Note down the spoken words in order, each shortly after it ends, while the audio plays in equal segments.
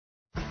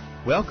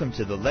Welcome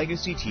to the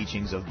legacy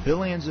teachings of Bill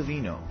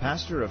Anzavino,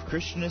 pastor of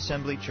Christian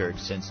Assembly Church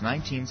since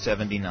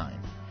 1979.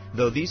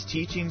 Though these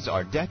teachings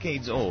are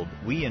decades old,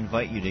 we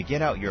invite you to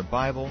get out your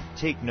Bible,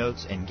 take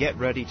notes, and get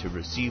ready to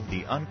receive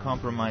the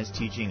uncompromised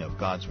teaching of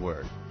God's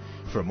Word.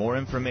 For more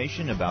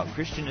information about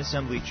Christian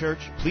Assembly Church,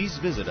 please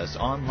visit us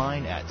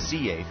online at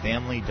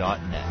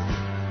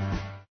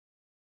cafamily.net.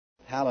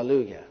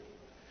 Hallelujah.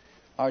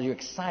 Are you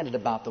excited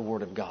about the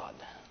Word of God?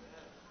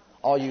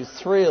 Are you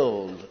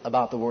thrilled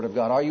about the Word of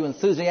God? Are you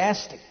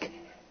enthusiastic?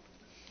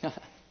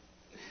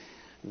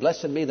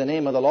 Blessed be the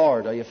name of the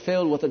Lord. Are you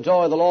filled with the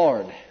joy of the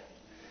Lord?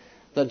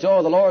 The joy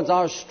of the Lord is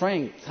our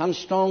strength. I'm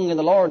strong in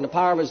the Lord and the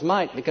power of His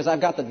might because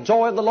I've got the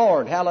joy of the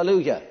Lord.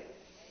 Hallelujah.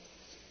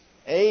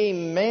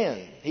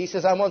 Amen. He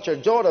says, I want your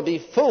joy to be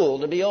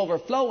full, to be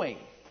overflowing.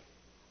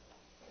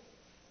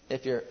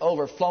 If you're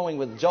overflowing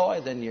with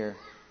joy, then you're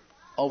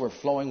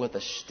overflowing with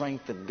the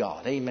strength of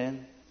God.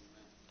 Amen.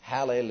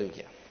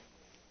 Hallelujah.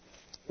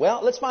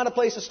 Well, let's find a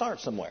place to start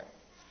somewhere.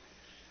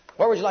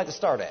 Where would you like to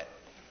start at?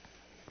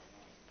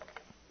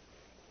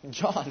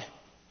 John.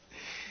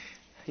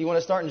 You want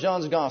to start in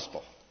John's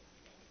Gospel?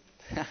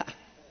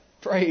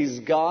 Praise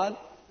God.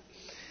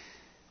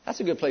 That's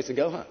a good place to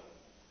go, huh?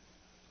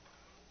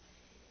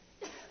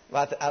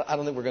 Well, I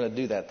don't think we're going to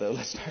do that, though.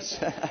 Let's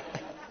start.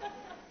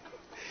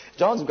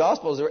 John's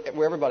Gospel is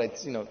where everybody,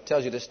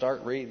 tells you to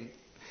start reading.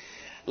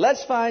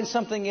 Let's find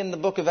something in the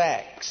book of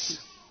Acts.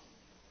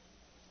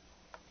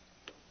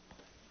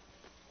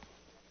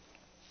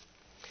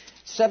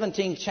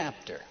 17th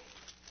chapter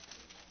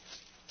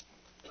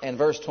and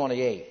verse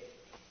 28.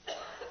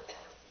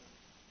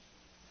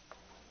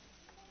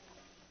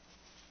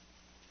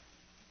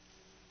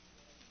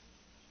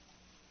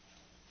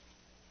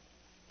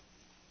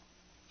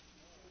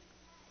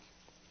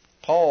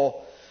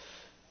 Paul,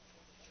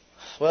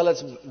 well,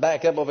 let's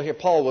back up over here.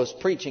 Paul was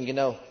preaching,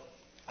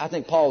 I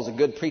think Paul's a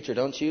good preacher,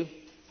 don't you?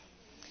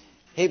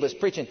 He was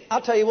preaching.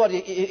 I'll tell you what,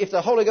 if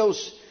the Holy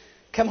Ghost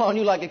come on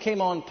you like it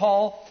came on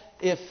Paul,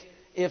 if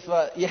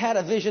you had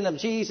a vision of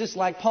Jesus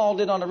like Paul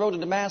did on the road to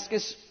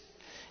Damascus,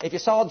 if you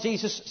saw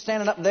Jesus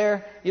standing up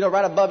there,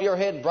 right above your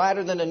head,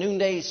 brighter than the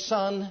noonday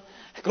sun,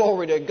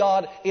 glory to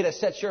God, it'd have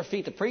set your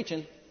feet to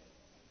preaching.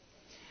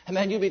 And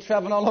man, you'd be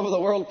traveling all over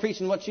the world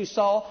preaching what you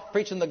saw,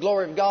 preaching the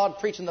glory of God,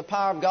 preaching the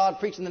power of God,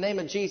 preaching the name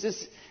of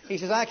Jesus. He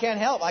says, I can't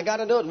help. I got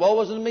to do it.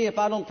 Woe is to me if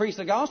I don't preach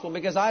the gospel,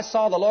 because I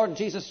saw the Lord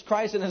Jesus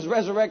Christ in His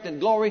resurrected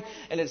glory,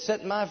 and it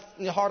set my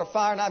heart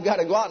afire, and I've got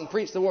to go out and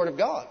preach the Word of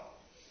God.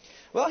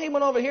 Well, he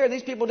went over here.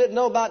 These people didn't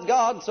know about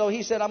God, so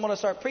he said, I'm going to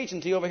start preaching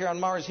to you over here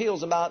on Mars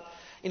Hills about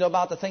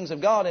the things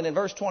of God. And in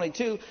verse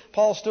 22,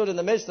 Paul stood in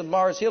the midst of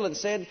Mars Hill and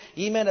said,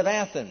 Ye men of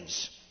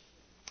Athens,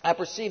 I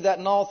perceive that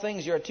in all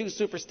things you are too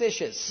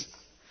superstitious.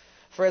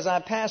 For as I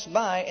passed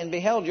by and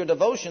beheld your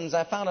devotions,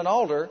 I found an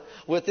altar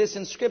with this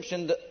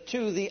inscription,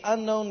 To the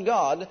unknown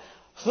God,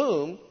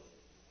 whom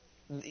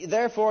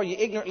therefore ye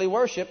ignorantly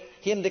worship,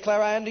 Him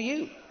declare I unto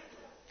you.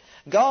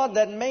 God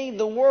that made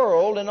the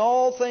world and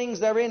all things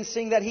therein,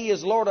 seeing that He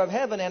is Lord of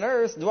heaven and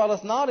earth,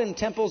 dwelleth not in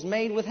temples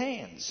made with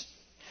hands.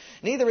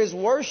 Neither is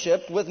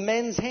worshipped with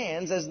men's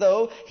hands, as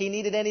though He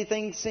needed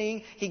anything,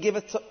 seeing He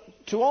giveth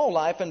to all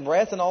life and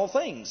breath and all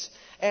things,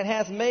 and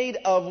hath made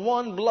of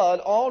one blood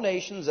all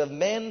nations of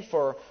men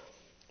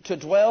to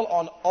dwell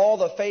on all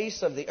the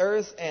face of the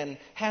earth, and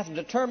hath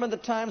determined the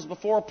times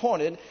before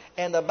appointed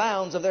and the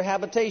bounds of their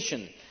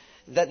habitation,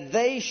 that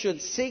they should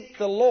seek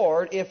the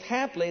Lord, if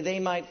haply they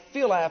might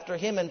feel after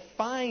Him and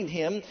find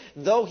Him,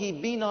 though He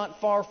be not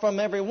far from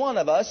every one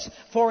of us.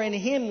 For in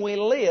Him we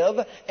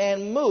live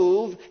and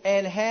move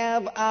and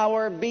have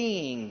our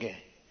being.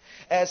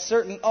 As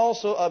certain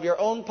also of your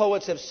own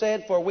poets have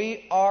said, for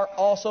we are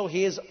also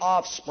His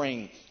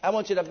offspring. I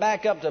want you to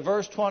back up to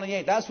verse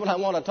 28. That's what I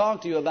want to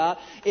talk to you about.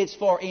 It's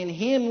for in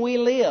Him we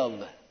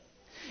live,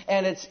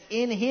 and it's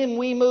in Him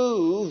we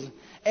move,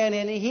 and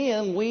in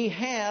Him we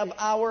have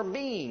our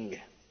being.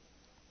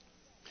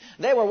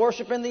 They were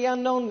worshiping the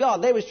unknown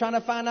God. They was trying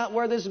to find out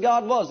where this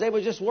God was. They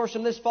were just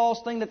worshiping this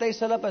false thing that they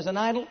set up as an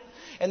idol.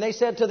 And they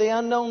said to the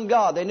unknown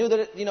God. They knew that,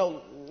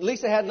 at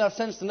least they had enough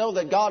sense to know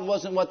that God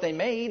wasn't what they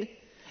made.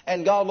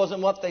 And God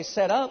wasn't what they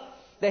set up.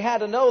 They had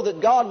to know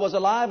that God was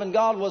alive and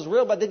God was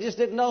real, but they just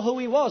didn't know who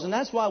He was. And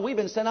that's why we've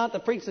been sent out to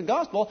preach the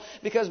gospel.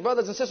 Because,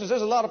 brothers and sisters,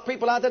 there's a lot of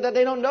people out there that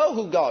they don't know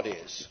who God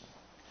is.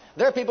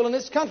 There are people in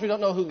this country who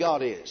don't know who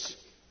God is.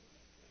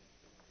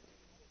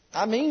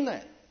 I mean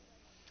that.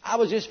 I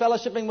was just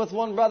fellowshipping with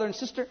one brother and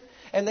sister,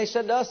 and they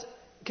said to us,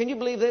 can you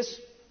believe this?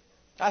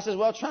 I said,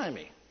 well, try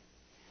me.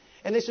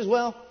 And they said,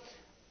 well,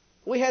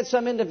 we had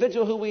some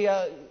individual who we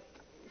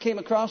came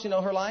across,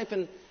 her life,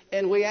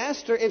 and we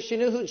asked her if she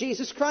knew who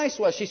Jesus Christ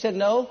was. She said,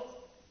 no.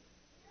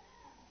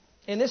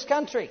 In this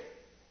country,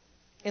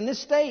 in this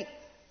state,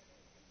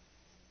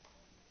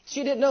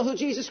 she didn't know who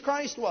Jesus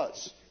Christ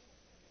was.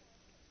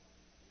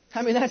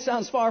 I mean, that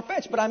sounds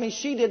far-fetched, but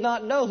she did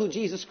not know who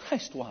Jesus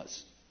Christ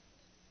was.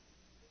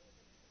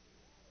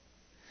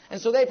 And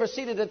so they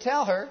proceeded to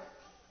tell her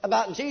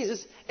about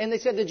Jesus. And they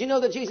said, did you know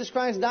that Jesus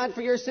Christ died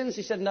for your sins?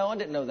 She said, no, I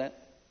didn't know that.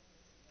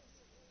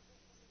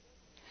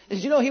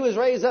 Did you know He was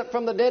raised up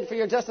from the dead for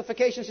your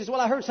justification? She says, well,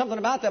 I heard something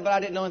about that, but I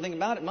didn't know anything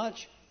about it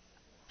much.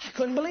 I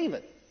couldn't believe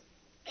it.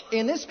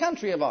 In this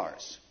country of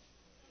ours,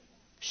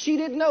 she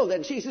didn't know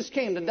that Jesus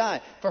came to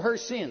die for her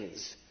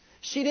sins.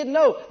 She didn't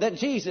know that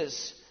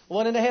Jesus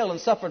went into hell and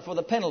suffered for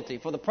the penalty,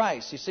 for the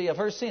price, you see, of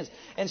her sins.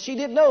 And she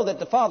didn't know that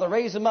the Father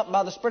raised Him up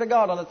by the Spirit of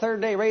God on the third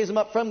day, raised Him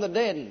up from the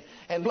dead.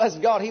 And bless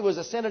God, He was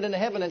ascended into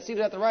heaven and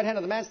seated at the right hand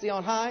of the Majesty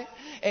on high.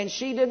 And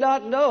she did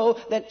not know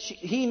that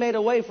He made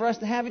a way for us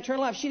to have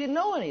eternal life. She didn't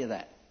know any of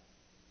that.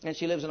 And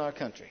she lives in our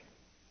country.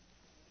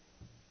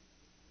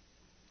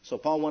 So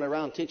Paul went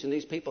around teaching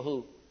these people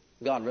who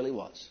God really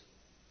was.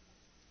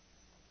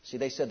 See,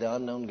 they said the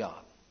unknown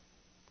God.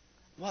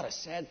 What a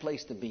sad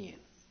place to be in.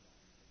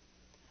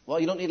 Well,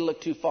 you don't need to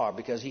look too far,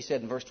 because he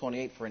said in verse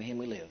 28, for in Him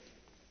we live,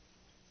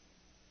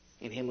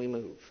 in Him we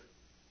move,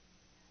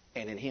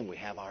 and in Him we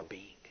have our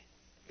being.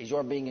 Is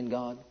your being in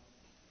God?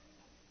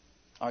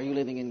 Are you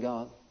living in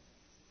God?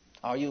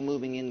 Are you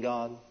moving in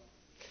God?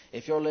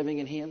 If you're living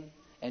in Him,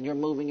 and you're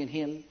moving in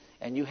Him,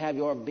 and you have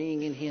your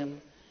being in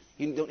Him,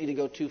 you don't need to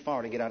go too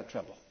far to get out of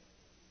trouble.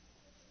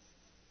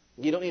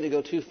 You don't need to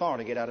go too far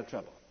to get out of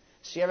trouble.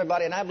 See,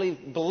 everybody, and I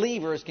believe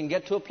believers can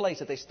get to a place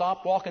that they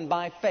stop walking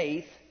by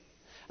faith.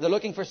 They're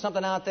looking for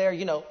something out there,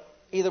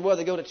 either where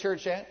they go to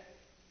church at.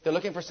 They're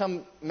looking for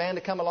some man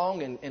to come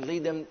along and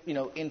lead them,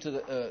 into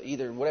the,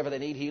 either whatever they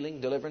need, healing,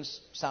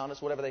 deliverance,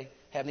 soundness, whatever they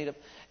have need of.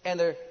 And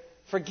they're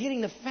forgetting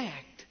the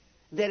fact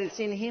that it's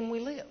in Him we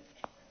live.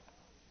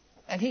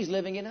 And He's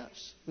living in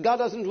us. God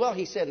doesn't dwell,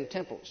 He said, in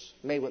temples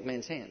made with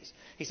men's hands.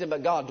 He said,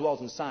 but God dwells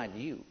inside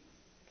you.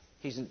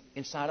 He's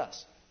inside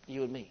us,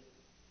 you and me.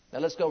 Now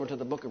let's go over to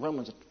the book of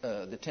Romans,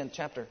 the 10th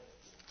chapter.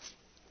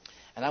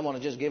 And I want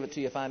to just give it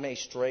to you, if I may,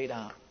 straight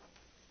out.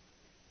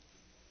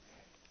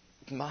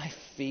 My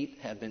feet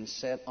have been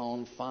set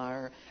on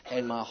fire,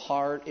 and my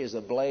heart is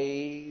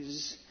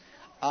ablaze.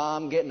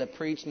 I'm getting to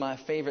preach my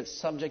favorite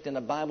subject in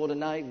the Bible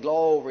tonight.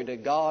 Glory to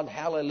God.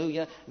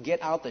 Hallelujah.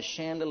 Get out the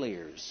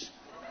chandeliers.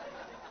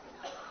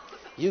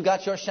 You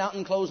got your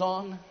shouting clothes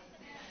on?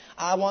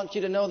 I want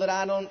you to know that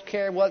I don't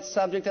care what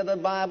subject of the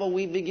Bible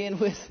we begin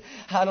with.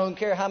 I don't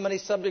care how many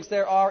subjects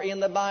there are in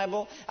the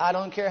Bible. I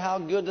don't care how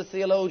good the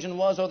theologian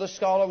was or the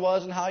scholar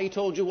was, and how he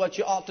told you what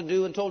you ought to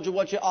do and told you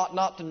what you ought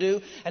not to do,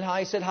 and how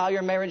he said how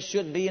your marriage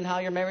should be and how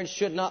your marriage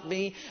should not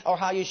be, or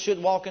how you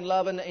should walk in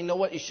love, and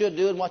what you should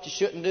do and what you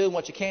shouldn't do and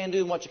what you can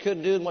do and what you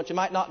could do and what you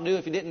might not do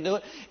if you didn't do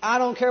it. I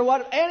don't care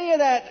what any of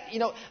that.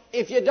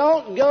 If you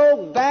don't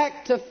go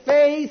back to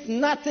faith,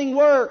 nothing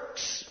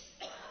works.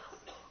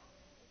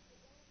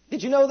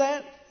 Did you know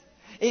that?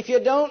 If you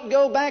don't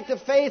go back to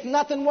faith,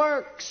 nothing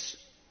works.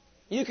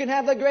 You can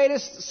have the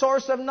greatest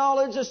source of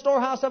knowledge, a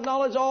storehouse of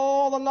knowledge,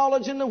 all the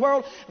knowledge in the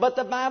world. But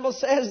the Bible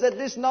says that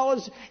this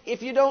knowledge,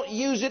 if you don't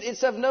use it,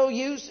 it's of no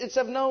use. It's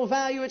of no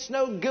value. It's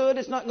no good.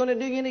 It's not going to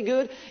do you any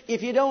good.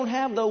 If you don't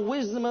have the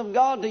wisdom of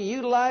God to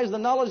utilize the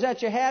knowledge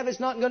that you have, it's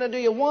not going to do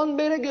you one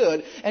bit of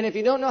good. And if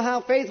you don't know how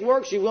faith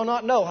works, you will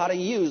not know how to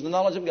use the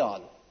knowledge of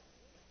God.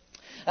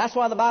 That's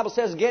why the Bible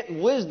says, get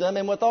wisdom,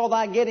 and with all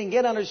thy getting,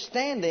 get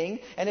understanding.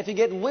 And if you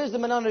get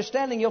wisdom and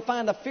understanding, you'll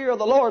find the fear of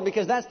the Lord,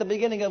 because that's the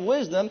beginning of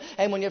wisdom.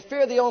 And when you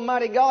fear the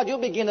Almighty God, you'll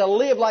begin to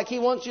live like He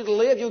wants you to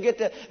live. You'll get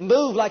to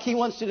move like He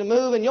wants you to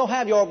move, and you'll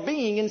have your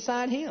being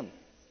inside Him.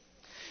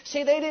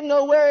 See, they didn't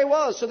know where He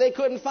was, so they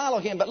couldn't follow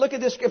Him. But look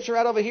at this scripture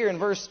right over here in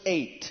verse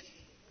 8.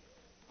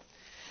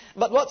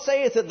 But what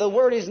saith it? The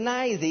word is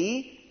nigh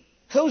thee.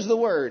 Who's the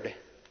Word?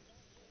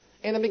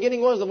 In the beginning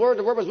was the Word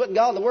was with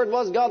God, the Word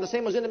was God, the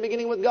same was in the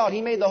beginning with God.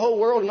 He made the whole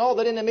world, and all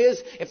that in Him is.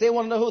 If they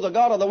want to know who the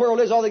God of the world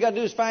is, all they got to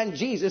do is find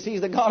Jesus.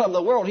 He's the God of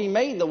the world. He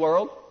made the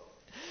world.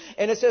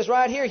 And it says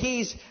right here,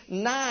 He's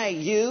nigh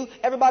you.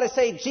 Everybody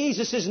say,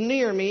 Jesus is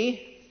near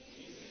me.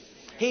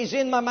 He's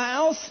in my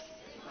mouth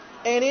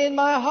and in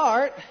my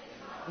heart.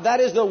 That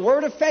is the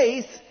word of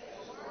faith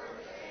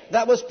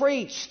that was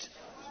preached.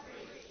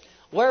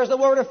 Where's the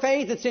word of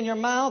faith? It's in your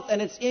mouth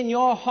and it's in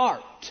your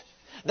heart.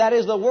 That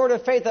is the word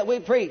of faith that we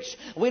preach.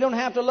 We don't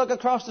have to look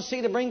across the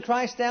sea to bring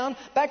Christ down.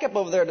 Back up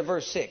over there to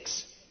verse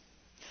 6.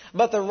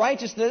 But the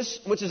righteousness,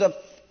 which is of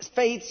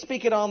faith,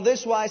 speak it on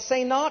this wise,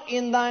 say not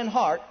in thine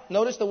heart.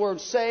 Notice the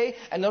word say,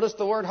 and notice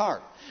the word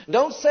heart.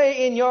 Don't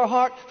say in your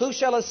heart, who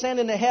shall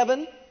ascend into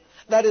heaven?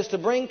 That is to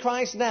bring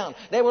Christ down.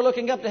 They were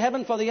looking up to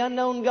heaven for the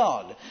unknown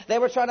God. They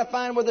were trying to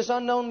find where this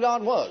unknown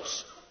God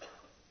was.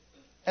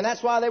 And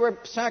that's why they were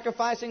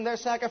sacrificing their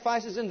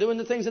sacrifices and doing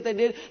the things that they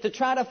did to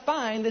try to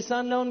find this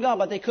unknown God.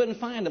 But they couldn't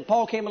find Him.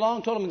 Paul came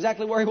along, told them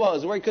exactly where He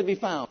was, where He could be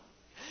found.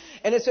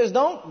 And it says,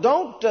 don't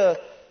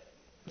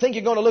think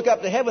you're going to look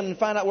up to heaven and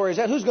find out where He's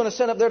at. Who's going to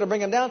send up there to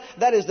bring Him down?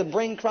 That is to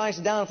bring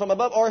Christ down from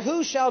above. Or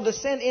who shall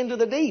descend into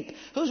the deep?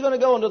 Who's going to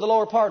go into the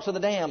lower parts of the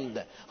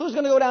damned? Who's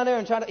going to go down there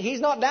and try to... He's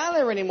not down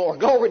there anymore.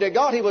 Glory to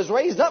God. He was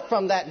raised up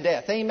from that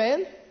death.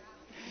 Amen?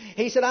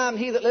 He said, I am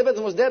He that liveth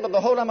and was dead, but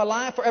behold, I'm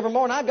alive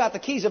forevermore, and I've got the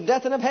keys of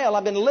death and of hell.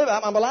 I'm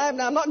alive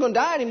now. I'm not going to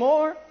die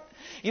anymore.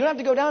 You don't have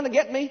to go down to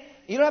get me.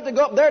 You don't have to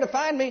go up there to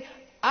find me.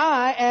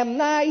 I am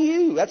nigh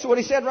you. That's what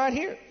He said right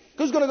here.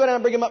 Who's going to go down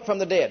and bring him up from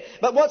the dead?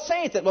 But what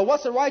saith it? Well,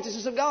 what's the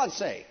righteousness of God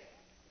say?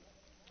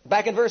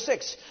 Back in verse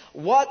 6.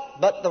 What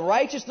but the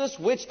righteousness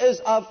which is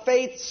of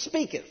faith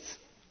speaketh.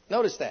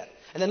 Notice that.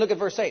 And then look at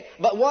verse 8.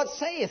 But what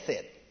saith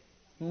it?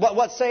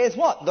 What saith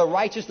what? The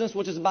righteousness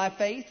which is by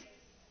faith?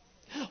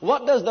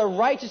 What does the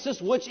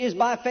righteousness which is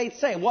by faith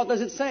say? What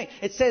does it say?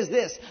 It says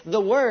this. The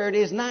word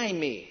is nigh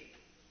me.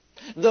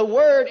 The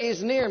word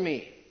is near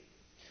me.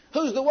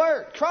 Who's the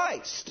word?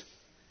 Christ.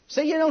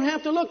 See, you don't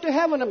have to look to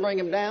heaven to bring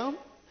him down.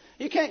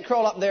 You can't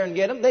crawl up there and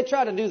get him. They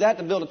try to do that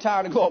to build a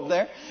tower to go up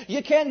there.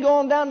 You can't go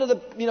on down to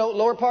the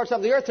lower parts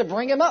of the earth to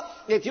bring him up.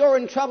 If you're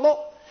in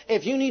trouble,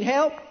 if you need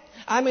help,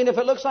 if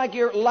it looks like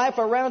your life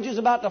around you is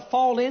about to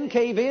fall in,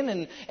 cave in,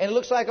 and it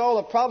looks like all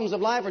the problems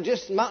of life are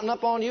just mounting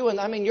up on you,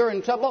 and you're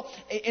in trouble.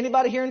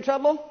 Anybody here in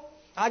trouble?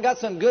 I got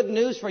some good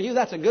news for you.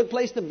 That's a good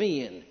place to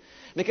be in.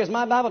 Because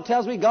my Bible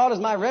tells me God is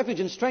my refuge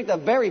and strength, a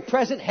very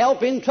present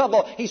help in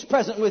trouble. He's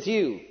present with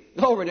you.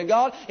 Glory to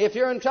God. If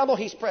you're in trouble,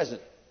 He's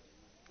present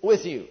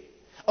with you.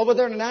 Over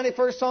there in the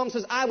 91st Psalm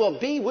says, I will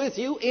be with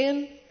you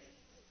in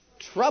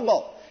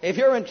trouble. If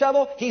you're in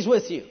trouble, He's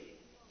with you.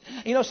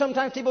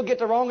 Sometimes people get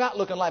the wrong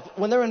outlook in life.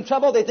 When they're in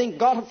trouble, they think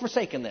God has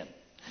forsaken them.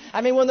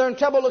 When they're in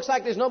trouble, it looks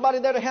like there's nobody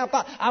there to help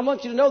out. I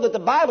want you to know that the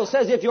Bible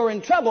says if you're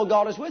in trouble,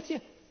 God is with you.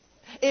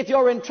 If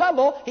you're in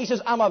trouble, He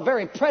says, I'm a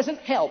very present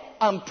help.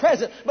 I'm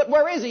present. But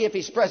where is He if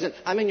He's present?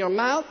 I'm in your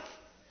mouth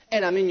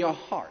and I'm in your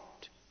heart.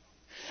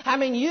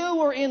 You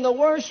were in the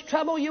worst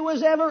trouble you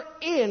was ever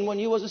in when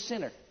you was a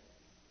sinner.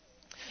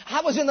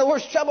 I was in the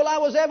worst trouble I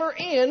was ever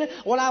in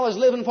when I was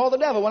living for the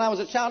devil, when I was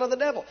a child of the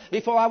devil,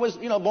 before I was,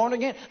 born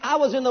again. I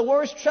was in the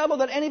worst trouble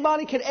that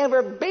anybody could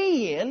ever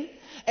be in,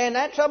 and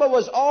that trouble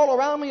was all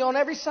around me on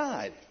every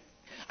side.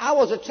 I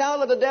was a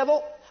child of the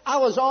devil. I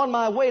was on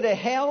my way to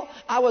hell.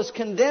 I was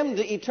condemned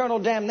to eternal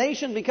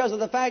damnation because of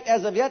the fact,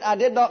 as of yet, I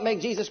did not make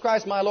Jesus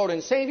Christ my Lord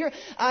and Savior.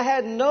 I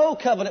had no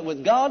covenant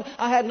with God.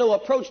 I had no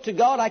approach to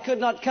God. I could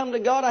not come to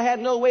God. I had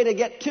no way to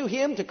get to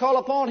Him, to call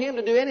upon Him,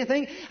 to do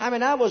anything.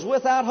 I was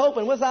without hope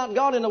and without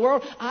God in the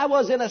world. I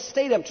was in a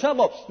state of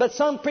trouble. But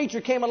some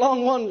preacher came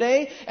along one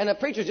day, and a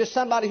preacher's just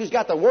somebody who's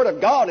got the Word of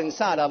God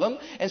inside of him,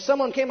 and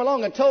someone came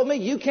along and told me,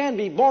 you can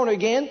be born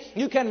again.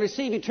 You can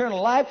receive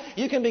eternal life.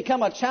 You can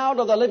become a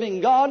child of the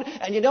living God,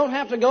 and you don't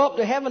have to go up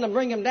to heaven and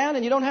bring Him down,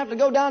 and you don't have to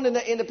go down in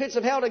the pits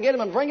of hell to get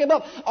Him and bring Him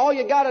up. All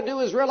you got to do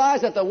is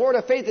realize that the word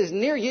of faith is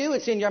near you.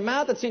 It's in your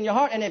mouth. It's in your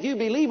heart. And if you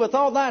believe with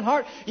all thine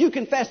heart, you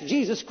confess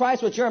Jesus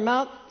Christ with your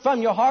mouth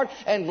from your heart,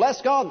 and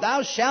bless God,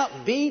 thou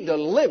shalt be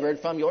delivered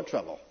from your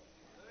trouble.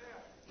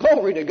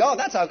 Glory to God.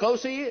 That's how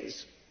close He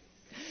is.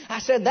 I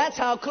said, that's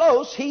how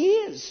close He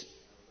is.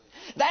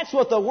 That's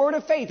what the word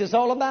of faith is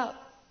all about.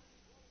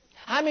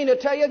 To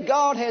tell you,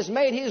 God has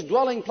made His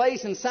dwelling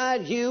place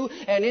inside you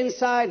and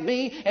inside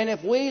me. And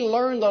if we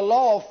learn the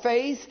law of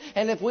faith,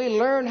 and if we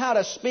learn how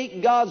to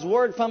speak God's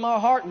word from our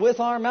heart with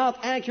our mouth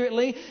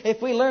accurately,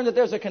 if we learn that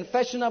there's a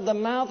confession of the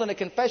mouth and a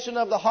confession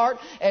of the heart,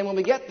 and when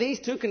we get these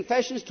two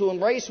confessions to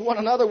embrace one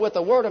another with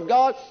the word of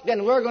God,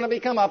 then we're going to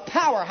become a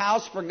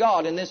powerhouse for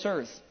God in this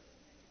earth.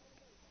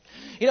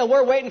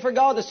 We're waiting for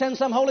God to send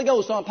some Holy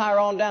Ghost on power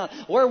on down.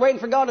 We're waiting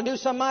for God to do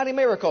some mighty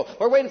miracle.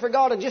 We're waiting for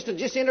God to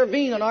just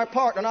intervene on our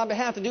part, on our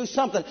behalf, to do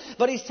something.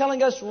 But He's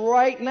telling us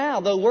right now,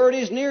 the Word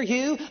is near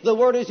you. The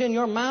Word is in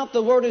your mouth.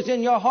 The Word is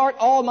in your heart.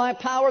 All my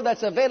power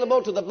that's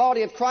available to the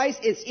body of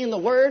Christ, it's in the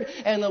Word.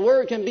 And the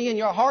Word can be in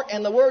your heart,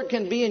 and the Word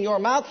can be in your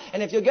mouth.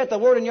 And if you get the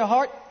Word in your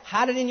heart,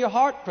 hide it in your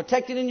heart,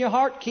 protect it in your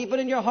heart, keep it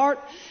in your heart.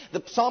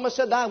 The psalmist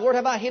said, thy word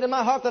have I hid in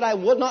my heart that I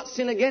would not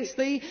sin against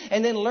thee.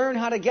 And then learn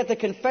how to get the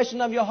confession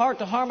of your heart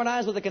to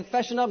harmonize with the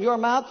confession of your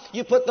mouth.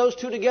 You put those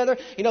two together.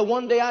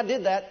 One day I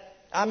did that.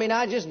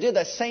 I just did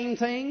the same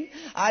thing.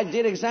 I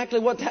did exactly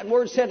what that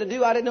word said to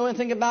do. I didn't know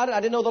anything about it.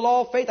 I didn't know the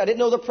law of faith. I didn't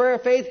know the prayer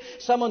of faith.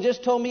 Someone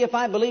just told me if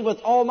I believe with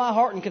all my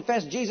heart and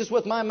confess Jesus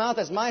with my mouth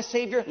as my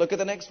Savior. Look at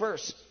the next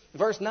verse.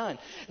 Verse 9,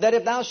 that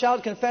if thou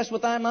shalt confess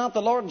with thy mouth the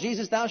Lord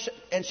Jesus,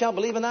 and shalt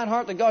believe in thine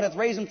heart that God hath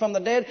raised Him from the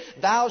dead,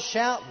 thou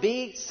shalt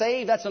be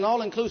saved. That's an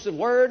all-inclusive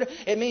word.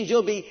 It means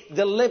you'll be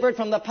delivered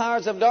from the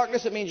powers of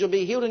darkness. It means you'll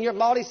be healed in your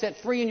body,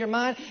 set free in your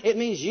mind. It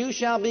means you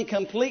shall be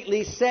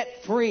completely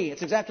set free.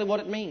 It's exactly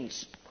what it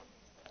means.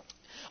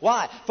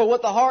 Why? For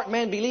with the heart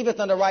man believeth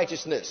unto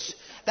righteousness.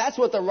 That's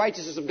what the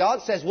righteousness of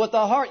God says. With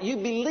the heart you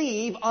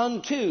believe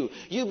unto.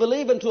 You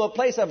believe into a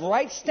place of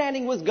right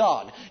standing with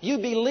God. You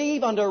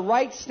believe under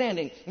right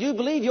standing. You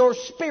believe your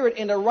spirit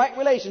into right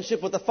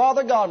relationship with the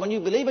Father God when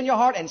you believe in your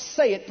heart and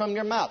say it from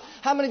your mouth.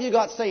 How many of you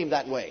got saved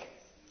that way?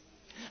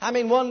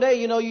 One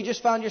day, you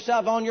just found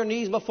yourself on your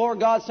knees before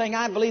God saying,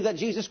 I believe that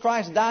Jesus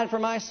Christ died for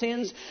my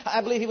sins. I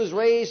believe He was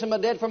raised from the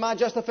dead for my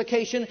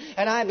justification.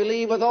 And I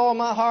believe with all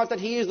my heart that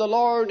He is the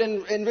Lord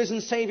and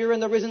risen Savior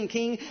and the risen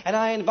King. And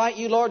I invite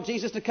you, Lord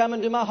Jesus, to come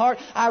into my heart.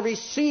 I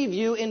receive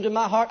you into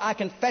my heart. I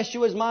confess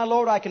you as my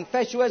Lord. I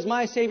confess you as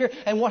my Savior.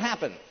 And what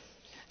happened?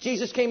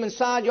 Jesus came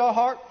inside your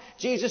heart.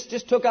 Jesus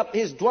just took up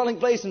His dwelling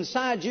place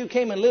inside you,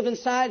 came and lived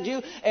inside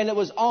you, and it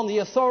was on the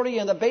authority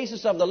and the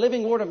basis of the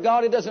living Word of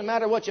God. It doesn't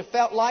matter what you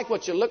felt like,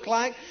 what you look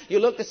like. You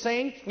look the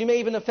same. You may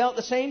even have felt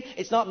the same.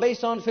 It's not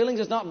based on feelings.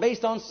 It's not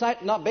based on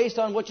sight. Not based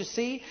on what you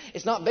see.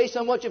 It's not based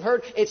on what you've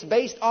heard. It's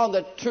based on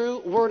the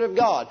true Word of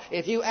God.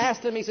 If you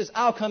asked Him, He says,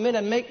 I'll come in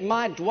and make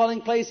my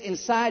dwelling place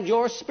inside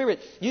your spirit.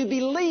 You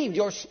believed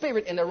your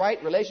spirit in the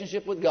right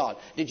relationship with God.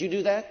 Did you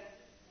do that?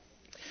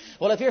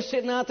 Well, if you're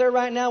sitting out there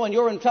right now and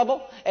you're in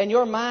trouble, and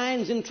your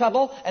mind's in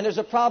trouble, and there's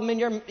a problem in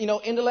your,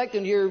 intellect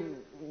and your,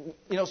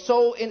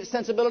 soul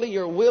sensibility,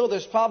 your will,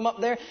 there's a problem up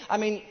there. I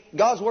mean,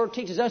 God's Word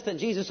teaches us that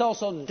Jesus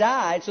also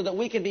died so that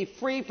we can be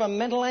free from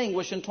mental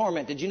anguish and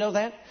torment. Did you know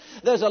that?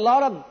 There's a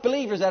lot of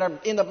believers that are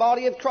in the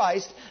body of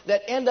Christ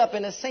that end up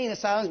in insane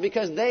asylums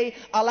because they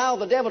allow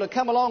the devil to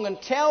come along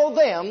and tell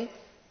them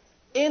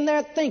in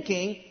their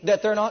thinking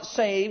that they're not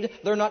saved,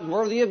 they're not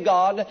worthy of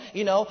God.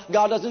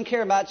 God doesn't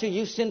care about you.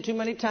 You've sinned too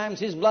many times.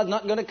 His blood's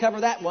not going to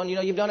cover that one.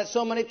 You've done it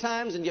so many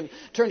times, and you've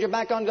turned your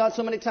back on God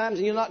so many times,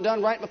 and you're not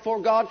done right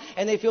before God,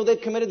 and they feel they've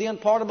committed the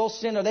unpardonable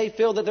sin, or they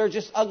feel that they're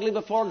just ugly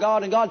before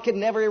God, and God can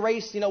never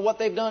erase, what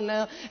they've done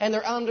now, and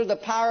they're under the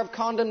power of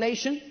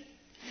condemnation,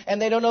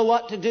 and they don't know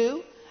what to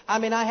do. I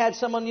mean, I had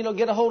someone,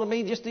 get a hold of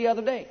me just the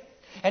other day,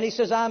 and he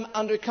says, I'm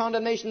under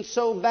condemnation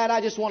so bad, I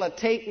just want to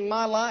take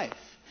my life.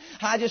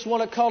 I just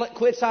want to call it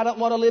quits. I don't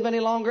want to live any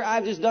longer.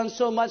 I've just done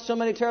so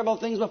many terrible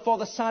things before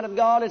the sight of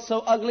God. It's so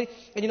ugly.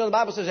 And the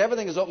Bible says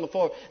everything is open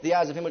before the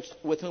eyes of Him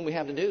with whom we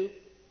have to do.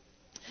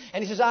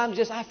 And he says,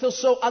 I feel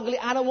so ugly.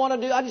 I don't want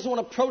to do. I just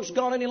want to approach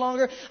God any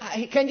longer.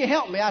 Can you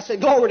help me? I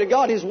said, glory to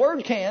God. His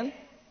Word can.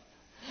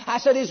 I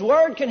said, His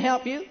Word can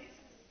help you.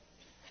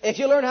 If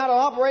you learn how to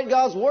operate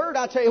God's Word,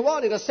 I tell you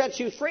what, it'll set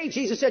you free.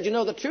 Jesus said, you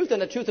know the truth,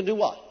 and the truth will do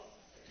what?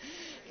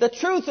 The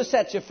truth will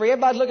set you free.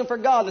 Everybody's looking for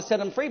God to set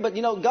them free. But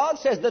God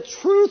says the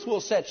truth will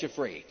set you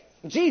free.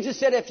 Jesus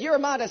said, if you're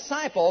my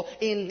disciple,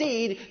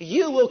 indeed,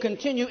 you will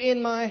continue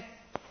in my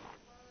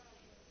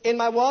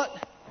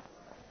what?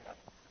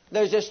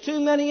 There's just too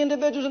many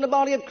individuals in the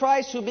body of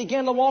Christ who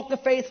begin to walk the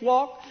faith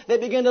walk. They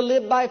begin to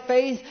live by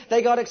faith.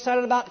 They got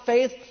excited about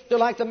faith. They're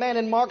like the man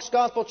in Mark's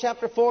Gospel,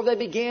 chapter 4.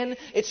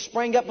 It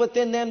sprang up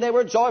within them. They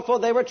were joyful.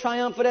 They were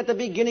triumphant at the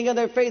beginning of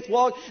their faith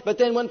walk. But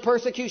then when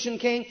persecution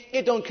came,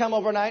 it don't come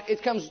overnight.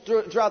 It comes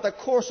throughout the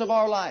course of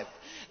our life.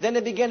 Then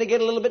they begin to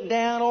get a little bit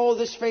down. Oh,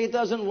 this faith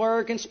doesn't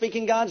work. And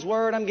speaking God's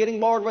Word, I'm getting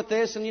bored with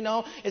this. And,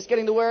 it's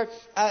getting to where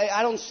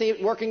I don't see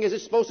it working as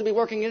it's supposed to be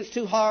working. It's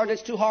too hard.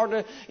 It's too hard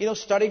to,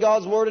 study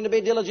God's Word and to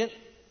be diligent.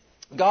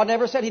 God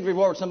never said He'd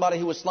reward somebody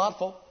who was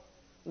slothful.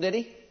 Did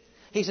He?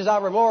 He says, I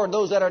reward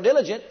those that are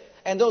diligent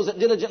and those that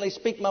diligently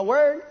speak my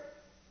Word.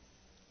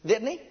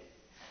 Didn't He?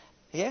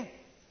 Yeah.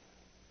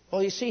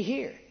 Well, you see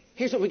here.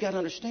 Here's what we got to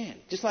understand.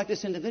 Just like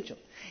this individual.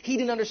 He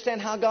didn't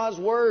understand how God's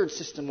Word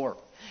system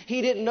worked.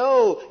 He didn't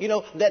know,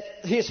 that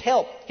His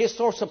help, His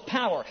source of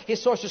power,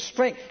 His source of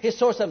strength, His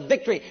source of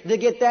victory to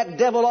get that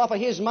devil off of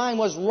his mind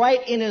was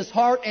right in his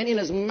heart and in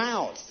his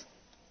mouth.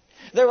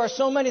 There are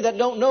so many that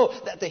don't know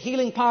that the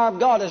healing power of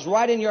God is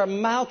right in your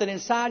mouth and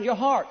inside your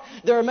heart.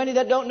 There are many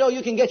that don't know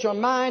you can get your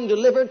mind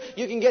delivered.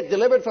 You can get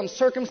delivered from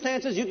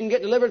circumstances. You can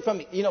get delivered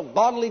from,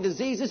 bodily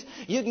diseases.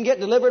 You can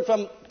get delivered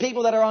from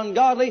people that are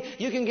ungodly.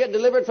 You can get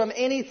delivered from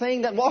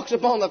anything that walks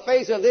upon the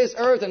face of this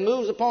earth and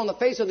moves upon the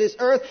face of this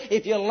earth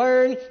if you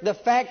learn the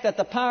fact that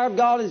the power of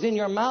God is in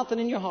your mouth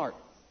and in your heart.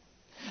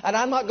 And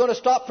I'm not going to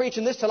stop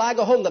preaching this till I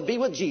go home to be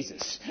with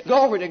Jesus.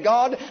 Glory to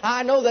God.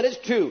 I know that it's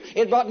true.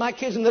 It brought my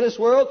kids into this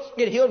world.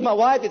 It healed my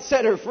wife. It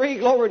set her free.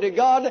 Glory to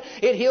God.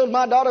 It healed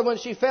my daughter when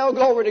she fell.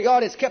 Glory to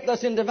God. It's kept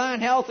us in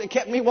divine health. It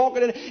kept me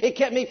walking. It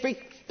kept me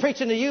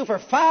preaching to you for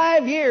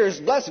 5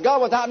 years. Bless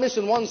God, without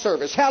missing one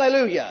service.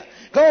 Hallelujah.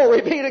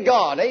 Glory be to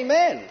God.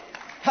 Amen.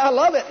 I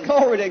love it.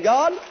 Glory to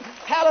God.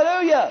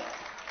 Hallelujah.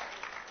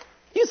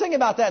 You think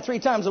about that 3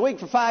 times a week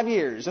for 5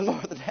 years and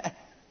more than that.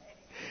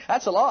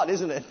 That's a lot,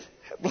 isn't it?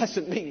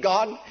 Blessed be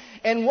God.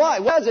 And why?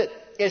 What is it?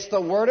 It's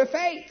the word of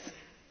faith.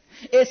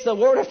 It's the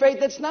word of faith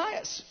that's nigh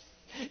us.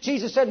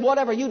 Jesus said,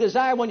 whatever you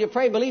desire when you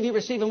pray, believe you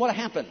receive, and what'll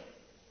happen?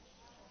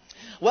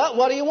 Well,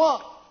 what do you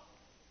want?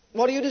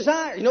 What do you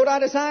desire? You know what I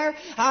desire?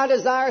 I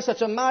desire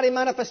such a mighty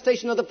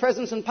manifestation of the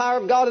presence and power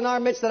of God in our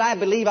midst that I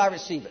believe I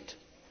receive it.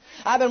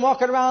 I've been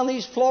walking around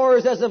these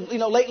floors as of,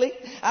 lately.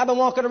 I've been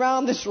walking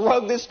around this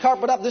rug, this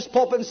carpet up, this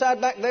pulpit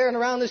inside back there and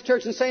around this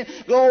church and saying,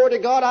 glory to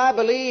God, I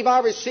believe I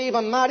receive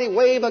a mighty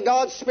wave of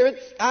God's Spirit.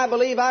 I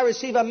believe I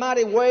receive a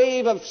mighty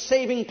wave of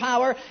saving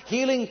power,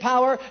 healing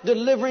power,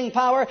 delivering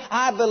power.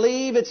 I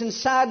believe it's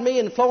inside me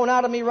and flowing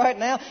out of me right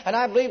now. And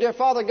I believe, dear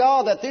Father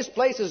God, that this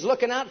place is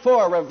looking out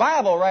for a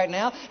revival right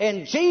now.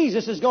 And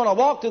Jesus is going to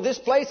walk through this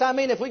place. I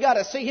mean, if we got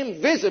to see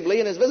Him visibly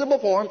in His visible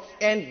form,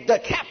 and the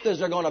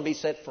captives are going to be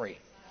set free.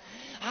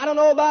 I don't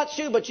know about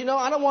you, but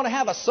I don't want to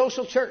have a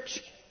social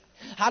church.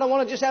 I don't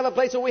want to just have a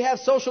place where we have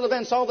social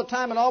events all the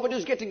time and all we do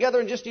is get together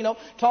and just,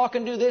 talk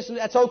and do this. And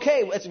that's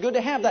okay. It's good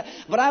to have that.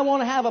 But I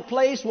want to have a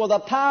place where the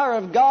power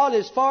of God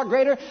is far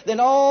greater than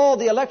all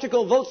the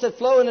electrical volts that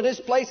flow into this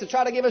place to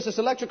try to give us this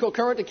electrical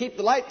current to keep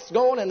the lights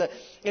going and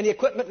the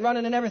equipment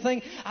running and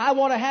everything. I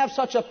want to have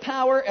such a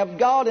power of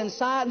God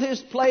inside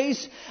this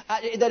place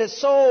that is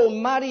so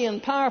mighty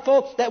and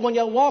powerful that when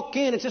you walk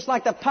in, it's just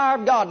like the power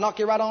of God knock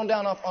you right on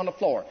down on the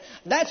floor.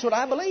 That's what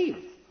I believe.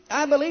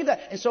 I believe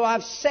that. And so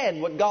I've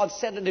said what God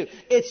said to do.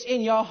 It's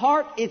in your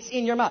heart. It's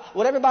in your mouth.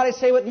 Would everybody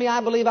say with me,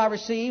 I believe I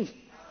receive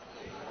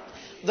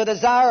the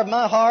desire of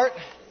my heart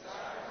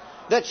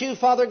that you,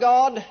 Father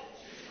God,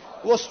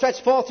 will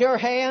stretch forth your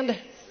hand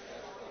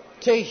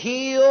to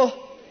heal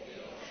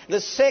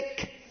the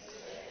sick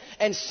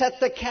and set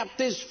the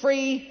captives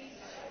free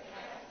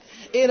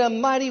in a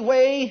mighty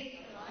way.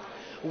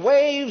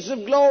 Waves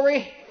of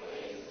glory,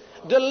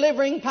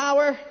 delivering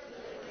power,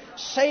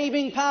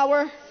 saving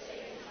power,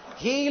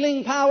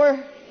 healing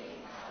power,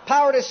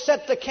 power to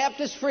set the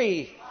captives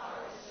free.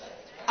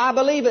 I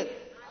believe it.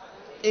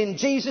 In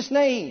Jesus'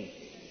 name.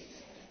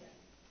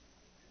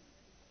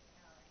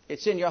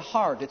 It's in your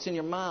heart. It's in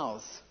your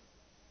mouth.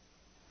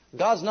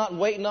 God's not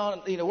waiting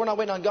on, we're not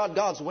waiting on God.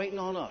 God's waiting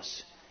on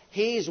us.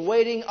 He's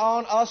waiting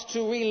on us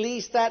to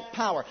release that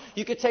power.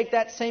 You could take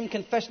that same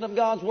confession of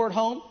God's Word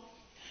home.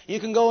 You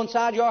can go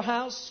inside your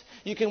house.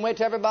 You can wait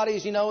till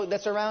everybody's,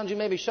 that's around you,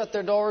 maybe shut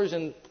their doors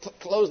and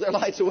close their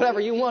lights or whatever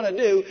you want to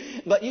do.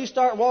 But you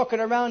start walking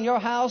around your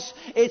house.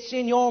 It's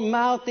in your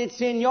mouth. It's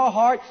in your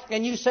heart.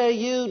 And you say,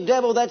 you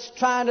devil that's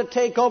trying to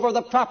take over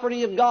the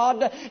property of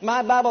God.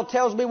 My Bible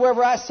tells me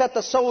wherever I set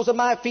the soles of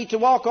my feet to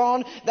walk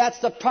on, that's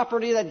the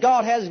property that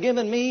God has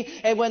given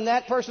me. And when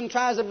that person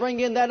tries to bring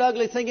in that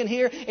ugly thing in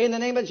here, in the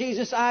name of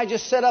Jesus, I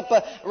just set up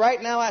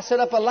right now I set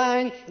up a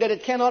line that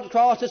it cannot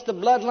cross. It's the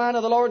bloodline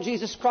of the Lord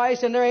Jesus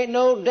Christ. And there ain't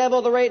no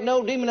devil, there ain't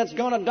no demon that's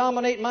going to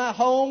dominate my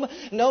home.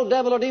 No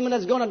devil or demon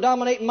that's going to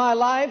dominate my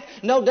life.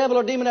 No devil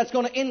or demon that's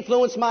going to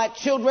influence my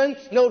children.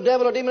 No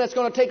devil or demon that's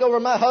going to take over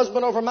my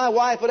husband, over my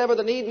wife, whatever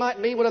the need might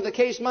be, whatever the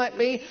case might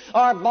be.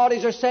 Our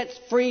bodies are set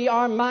free.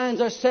 Our minds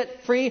are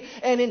set free.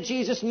 And in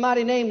Jesus'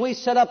 mighty name, we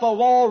set up a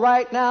wall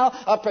right now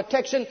of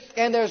protection.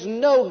 And there's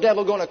no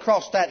devil going to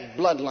cross that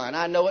bloodline.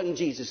 I know it in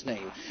Jesus'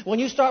 name. When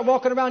you start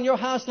walking around your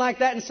house like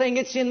that and saying,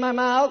 it's in my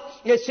mouth,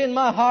 it's in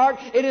my heart,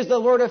 it is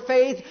the word of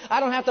faith. I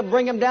don't have to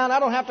bring him down. I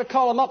don't have to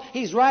call him up.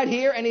 He's right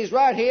here and he's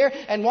right here,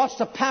 and watch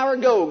the power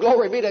go.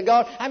 Glory be to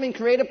God.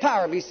 Creative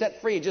power be set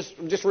free.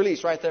 Just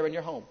release right there in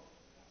your home.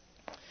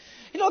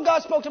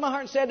 God spoke to my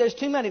heart and said there's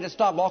too many that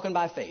stop walking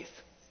by faith.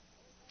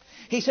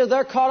 He said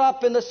they're caught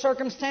up in the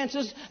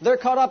circumstances. They're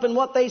caught up in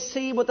what they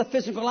see with the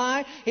physical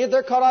eye.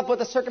 They're caught up with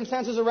the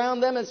circumstances around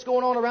them that's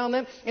going on around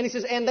them. And he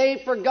says, and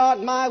they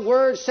forgot my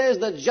word says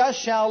the just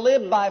shall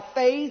live by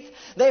faith.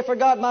 They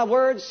forgot my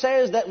word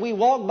says that we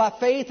walk by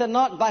faith and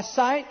not by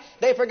sight.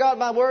 They forgot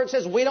my word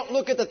says we don't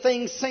look at the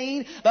things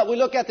seen, but we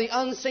look at the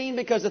unseen,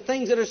 because the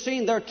things that are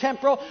seen, they're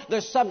temporal.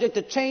 They're subject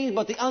to change.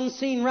 But the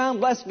unseen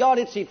realm, bless God,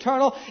 it's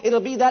eternal.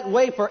 It'll be that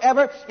way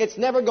forever. It's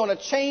never going to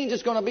change.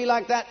 It's going to be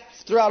like that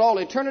throughout all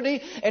eternity.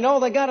 And all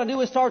they got to do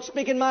is start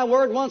speaking my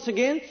word once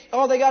again.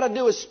 All they got to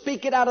do is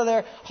speak it out of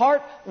their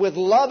heart with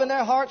love in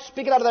their heart.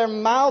 Speak it out of their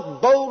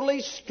mouth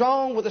boldly,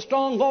 strong, with a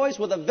strong voice,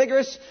 with a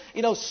vigorous,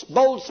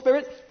 bold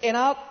spirit. And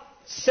out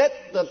set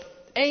the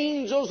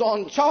angels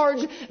on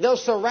charge. They'll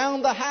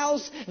surround the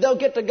house. They'll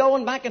get to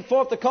going back and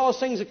forth to cause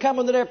things to come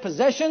into their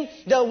possession.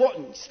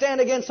 They'll stand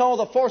against all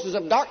the forces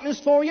of darkness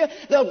for you.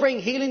 They'll bring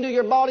healing to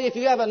your body if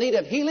you have a need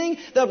of healing.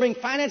 They'll bring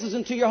finances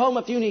into your home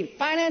if you need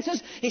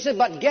finances. He said,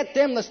 but get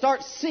them to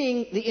start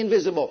seeing the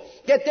invisible.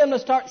 Get them to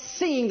start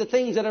seeing the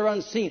things that are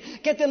unseen.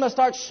 Get them to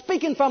start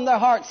speaking from their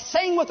heart,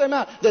 saying with their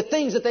mouth the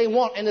things that they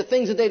want and the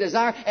things that they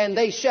desire, and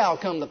they shall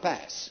come to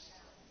pass.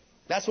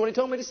 That's what he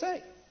told me to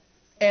say.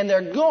 And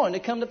they're going to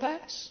come to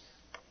pass.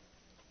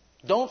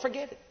 Don't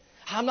forget it.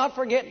 I'm not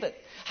forgetting it.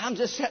 I'm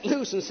just set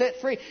loose and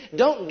set free.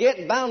 Don't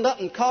get bound up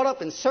and caught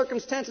up in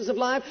circumstances of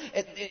life,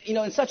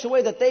 in such a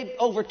way that they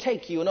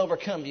overtake you and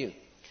overcome you.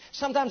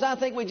 Sometimes I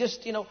think we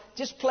just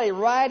play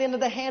right into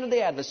the hand of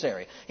the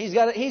adversary. He's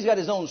got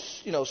his own,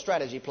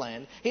 strategy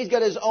plan. He's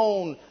got his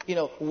own,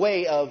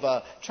 way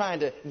of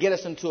trying to get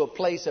us into a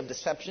place of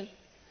deception.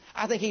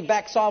 I think he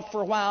backs off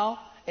for a while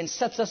and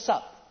sets us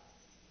up.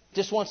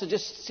 Just wants to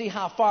see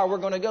how far we're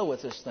going to go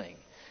with this thing.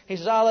 He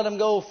says, I'll let them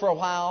go for a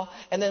while.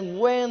 And then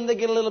when they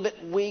get a little bit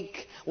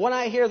weak, when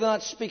I hear they're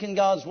not speaking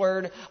God's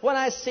word, when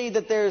I see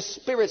that their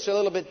spirits are a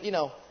little bit,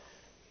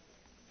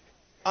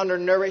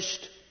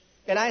 undernourished,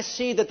 and I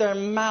see that their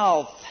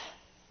mouth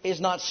is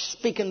not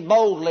speaking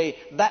boldly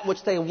that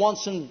which they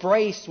once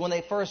embraced when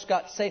they first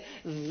got saved,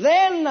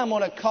 then I'm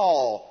going to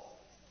call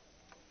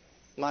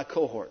my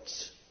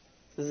cohorts.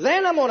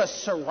 Then I'm going to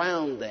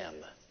surround them.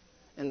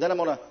 And then I'm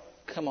going to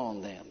come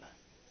on them.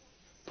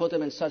 Put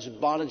them in such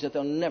bondage that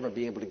they'll never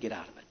be able to get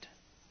out of it.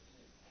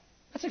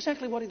 That's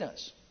exactly what he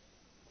does.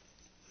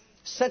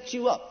 Set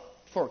you up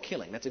for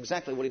killing. That's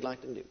exactly what he'd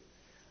like to do.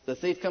 The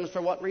thief comes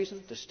for what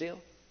reason? To steal,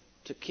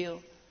 to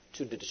kill,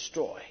 to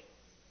destroy.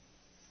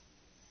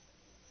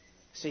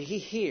 See, He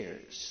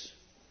hears.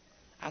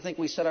 I think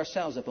we set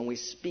ourselves up and we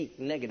speak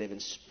negative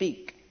and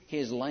speak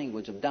His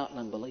language of doubt and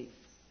unbelief.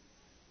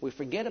 We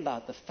forget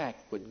about the fact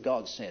what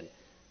God said,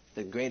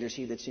 the greater is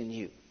He that's in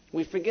you.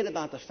 We forget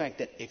about the fact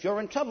that if you're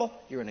in trouble,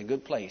 you're in a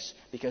good place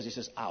because He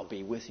says, I'll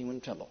be with you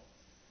in trouble.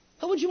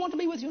 Who would you want to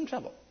be with you in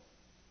trouble?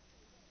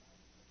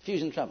 If you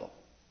was in trouble.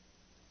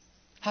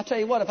 I'll tell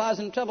you what, if I was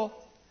in trouble,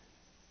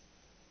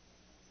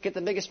 get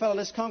the biggest fellow in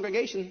this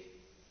congregation.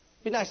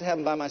 It'd be nice to have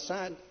him by my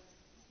side.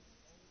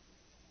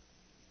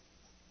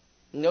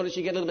 Notice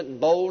you get a little bit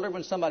bolder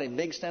when somebody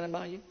big's standing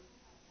by you?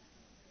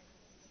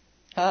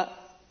 Huh?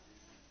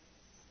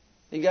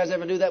 You guys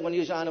ever do that when you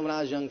was young? I know when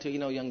I was young too. You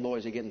know young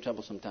boys, they get in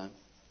trouble sometimes.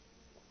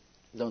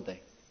 Don't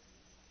they?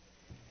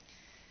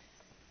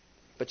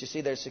 But you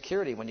see, there's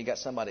security when you got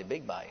somebody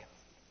big by you.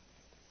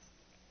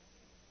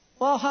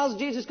 Well, how's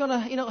Jesus going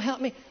to,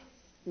 help me?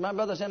 My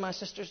brothers and my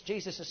sisters,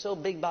 Jesus is so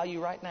big by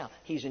you right now.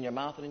 He's in your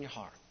mouth and in your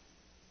heart.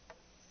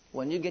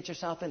 When you get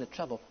yourself into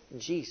trouble,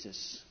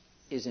 Jesus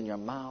is in your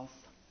mouth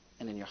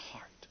and in your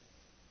heart.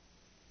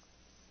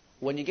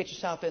 When you get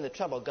yourself into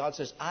trouble, God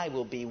says, I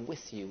will be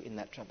with you in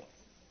that trouble.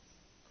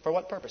 For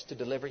what purpose? To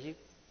deliver you.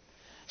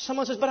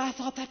 Someone says, but I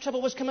thought that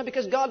trouble was coming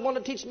because God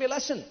wanted to teach me a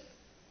lesson.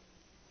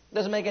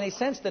 Doesn't make any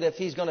sense that if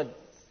He's going to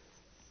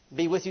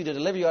be with you to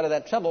deliver you out of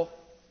that trouble,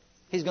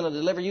 He's going to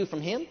deliver you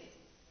from Him.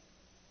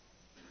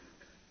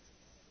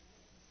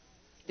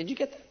 Did you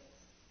get that?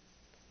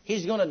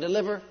 He's going to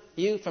deliver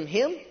you from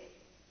Him?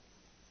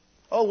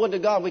 Oh, would to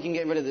God we can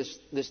get rid of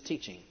this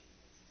teaching.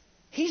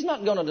 He's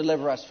not going to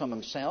deliver us from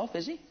Himself,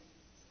 is He?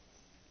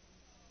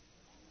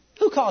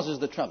 Who causes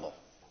the trouble?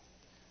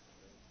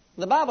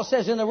 The Bible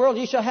says in the world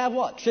you shall have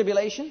what?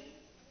 Tribulation?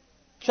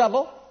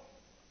 Trouble?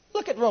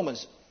 Look at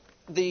Romans.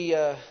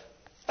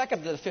 Back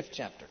up to the 5th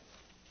chapter.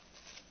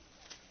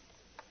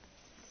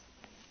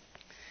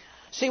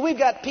 See, we've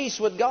got peace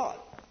with God.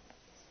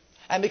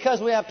 And because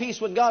we have peace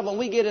with God, when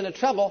we get into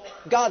trouble,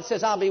 God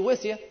says, I'll be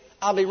with you.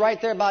 I'll be right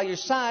there by your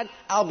side.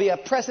 I'll be a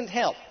present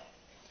help.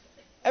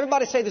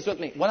 Everybody say this with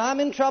me. When I'm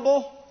in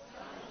trouble,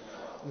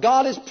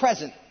 God is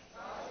present.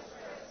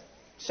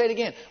 Say it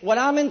again. When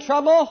I'm in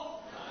trouble,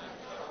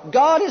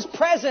 God is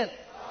present.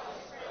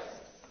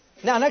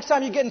 Now, next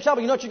time you get in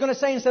trouble, you know what you're going to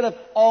say instead of,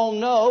 oh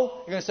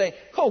no? You're going to say,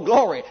 oh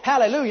glory,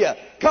 hallelujah,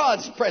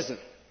 God's present.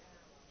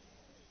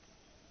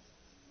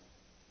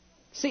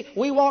 See,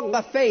 we walk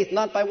by faith,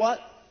 not by what?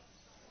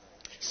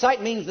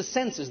 Sight means the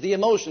senses, the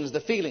emotions,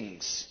 the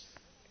feelings,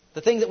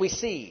 the things that we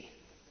see.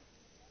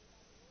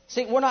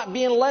 See, we're not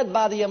being led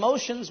by the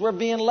emotions. We're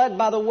being led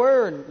by the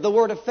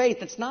word of faith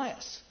that's nigh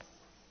us.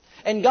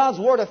 And God's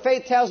word of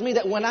faith tells me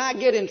that when I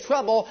get in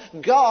trouble,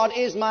 God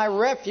is my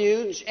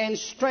refuge and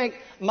strength,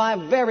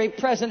 my very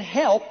present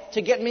help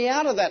to get me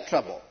out of that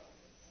trouble.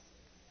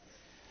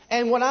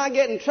 And when I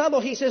get in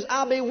trouble, He says,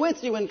 I'll be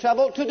with you in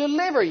trouble to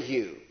deliver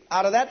you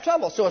out of that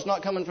trouble. So it's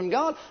not coming from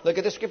God. Look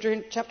at the scripture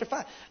in chapter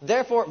 5.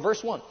 Therefore,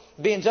 verse 1,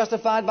 being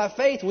justified by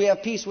faith, we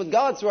have peace with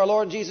God through our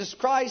Lord Jesus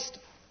Christ.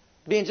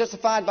 Being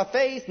justified by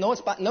faith,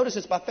 notice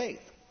it's by faith.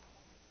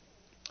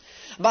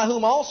 By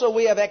whom also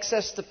we have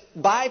access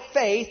by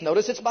faith,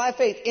 notice it's by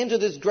faith, into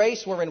this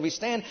grace wherein we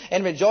stand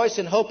and rejoice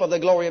in hope of the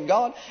glory of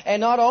God.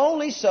 And not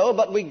only so,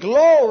 but we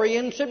glory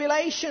in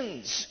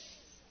tribulations.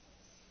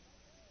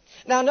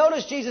 Now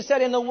notice Jesus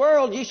said, in the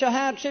world ye shall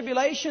have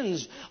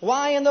tribulations.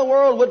 Why in the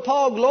world would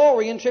Paul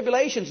glory in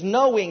tribulations?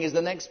 Knowing is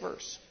the next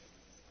verse.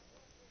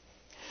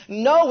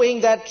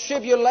 Knowing that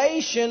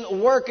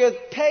tribulation worketh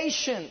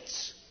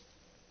patience.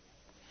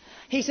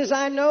 He says,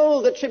 I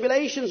know that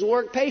tribulations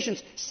work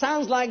patience.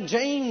 Sounds like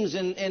James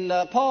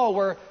and Paul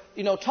were,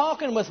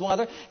 talking with one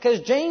another. Because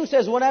James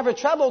says, whenever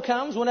trouble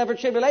comes, whenever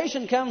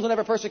tribulation comes,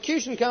 whenever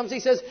persecution comes, he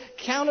says,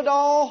 count it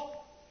all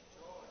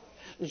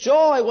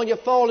joy when you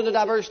fall into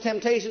diverse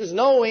temptations,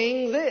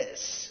 knowing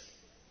this.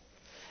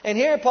 And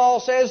here Paul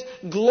says,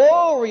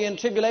 glory in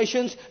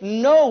tribulations,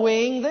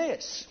 knowing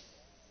this.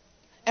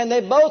 And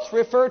they both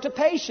refer to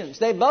patience.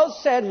 They both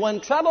said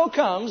when trouble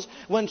comes,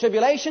 when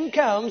tribulation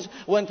comes,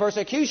 when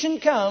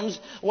persecution comes,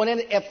 when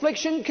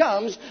affliction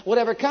comes,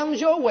 whatever comes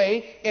your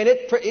way, and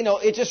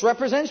it just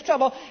represents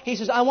trouble. He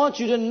says, I want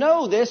you to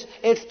know this.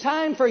 It's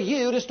time for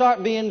you to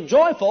start being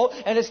joyful,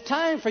 and it's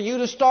time for you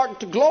to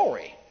start to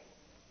glory.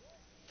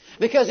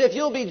 Because if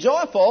you'll be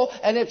joyful,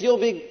 and if you'll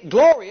be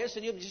glorious,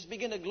 and you'll just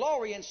begin to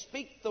glory and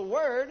speak the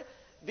word,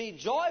 be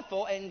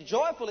joyful and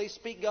joyfully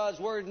speak God's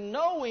word,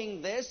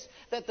 knowing this,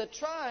 that the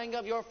trying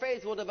of your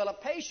faith will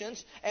develop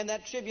patience, and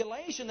that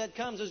tribulation that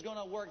comes is going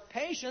to work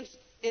patience.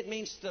 It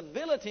means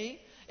stability.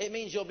 It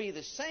means you'll be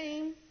the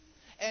same.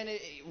 And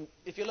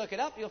if you look it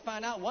up, you'll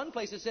find out one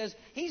place it says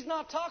He's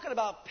not talking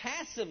about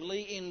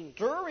passively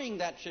enduring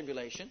that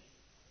tribulation.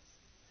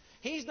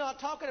 He's not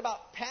talking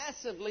about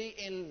passively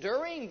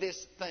enduring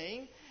this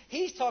thing.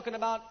 He's talking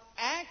about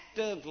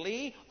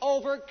actively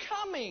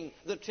overcoming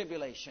the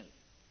tribulation.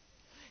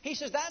 He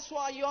says that's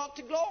why you ought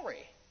to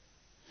glory.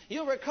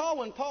 You'll recall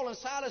when Paul and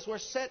Silas were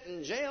set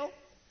in jail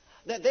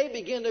that they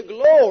began to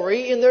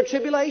glory in their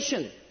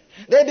tribulation.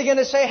 They begin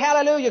to say,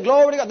 hallelujah,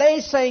 glory to God. They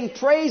sang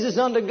praises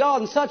unto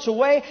God in such a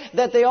way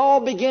that they all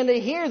began to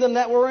hear them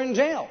that were in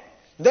jail.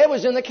 They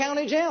was in the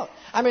county jail.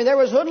 I mean, there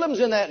was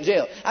hoodlums in that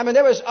jail. I mean,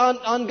 there was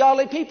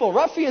ungodly people.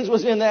 Ruffians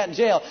was in that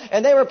jail.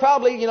 And they were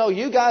probably,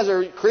 you guys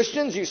are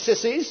Christians, you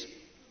sissies.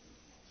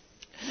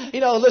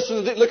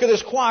 Listen, look at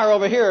this choir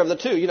over here of the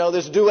two,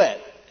 this duet.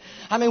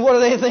 I mean, what do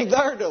they think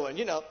they're doing?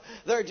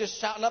 They're just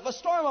shouting up a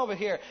storm over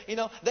here.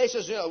 They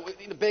says,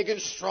 big and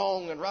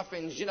strong and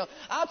ruffians.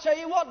 I'll tell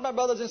you what, my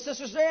brothers and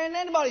sisters, there ain't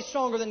anybody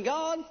stronger than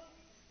God.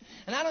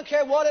 And I don't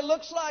care what it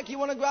looks like. You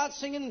want to go out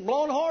singing,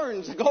 blowing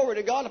horns. Glory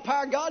to God. The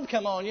power of God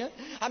come on you.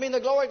 I mean,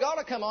 the glory of God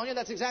will come on you.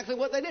 That's exactly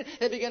what they did.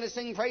 They began to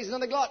sing praises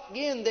unto God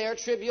in their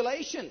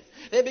tribulation.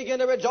 They began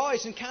to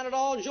rejoice and count it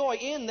all joy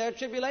in their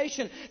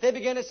tribulation. They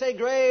began to say,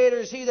 greater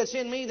is He that's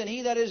in me than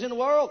he that is in the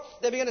world.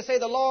 They began to say,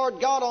 the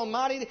Lord God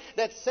Almighty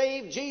that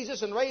saved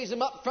Jesus and raised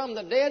Him up from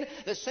the dead,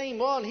 the same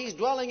one, He's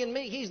dwelling in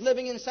me. He's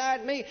living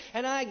inside me.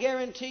 And I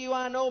guarantee you,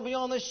 I know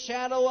beyond the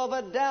shadow of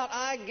a doubt,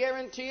 I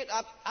guarantee it,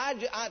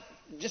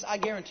 I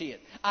guarantee it.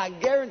 I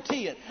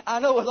guarantee it. I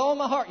know with all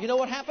my heart. You know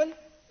what happened?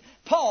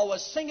 Paul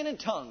was singing in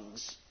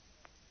tongues.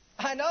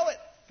 I know it.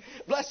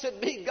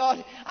 Blessed be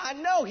God. I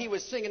know he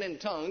was singing in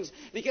tongues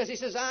because he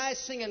says, I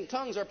sing in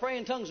tongues or pray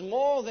in tongues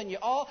more than you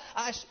all.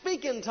 I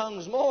speak in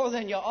tongues more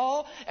than you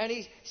all. And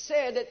he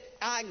said that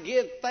I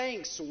give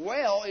thanks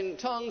well in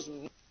tongues.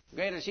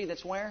 Greater is He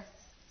that's where?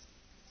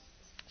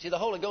 See, the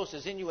Holy Ghost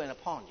is in you and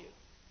upon you.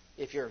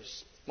 If you're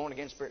born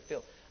again, Spirit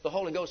filled. The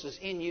Holy Ghost is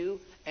in you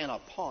and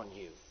upon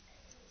you.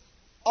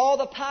 All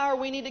the power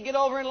we need to get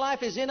over in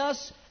life is in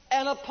us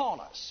and upon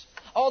us.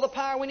 All the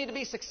power we need to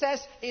be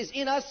success is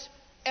in us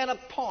and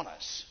upon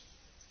us.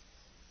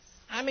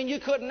 I mean, you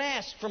couldn't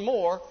ask for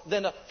more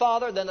than the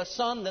Father, than the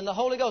Son, than the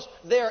Holy Ghost.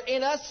 They're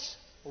in us,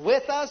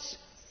 with us,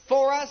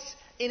 for us.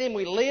 In Him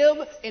we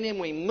live. In Him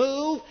we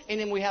move. In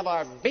Him we have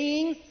our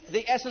being.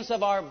 The essence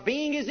of our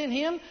being is in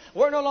Him.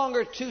 We're no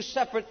longer two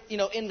separate,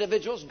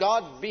 individuals.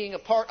 God being a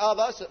part of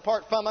us,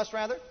 apart from us,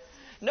 rather.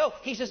 No,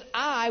 He says,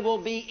 I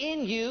will be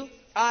in you.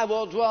 I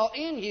will dwell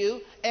in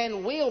you,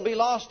 and we'll be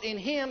lost in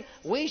Him.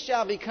 We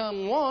shall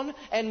become one.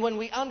 And when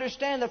we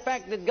understand the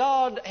fact that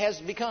God has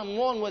become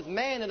one with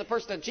man in the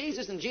person of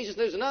Jesus, and Jesus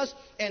lives in us,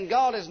 and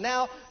God is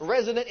now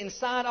resident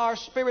inside our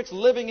spirits,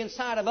 living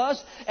inside of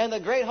us, and the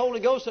great Holy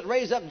Ghost that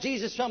raised up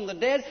Jesus from the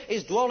dead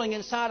is dwelling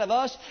inside of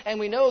us, and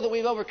we know that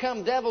we've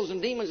overcome devils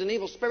and demons and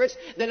evil spirits,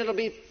 then it'll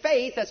be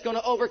faith that's going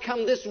to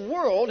overcome this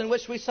world in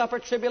which we suffer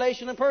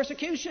tribulation and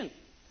persecution.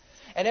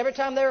 And every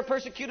time they were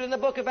persecuted in the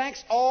book of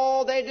Acts,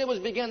 all they did was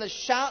begin to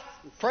shout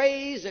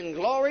praise and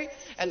glory.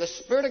 And the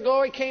Spirit of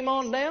glory came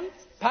on them.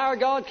 Power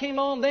of God came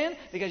on them.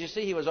 Because you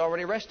see, He was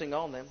already resting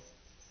on them.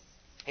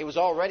 He was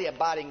already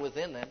abiding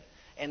within them.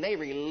 And they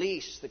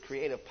released the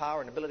creative power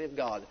and ability of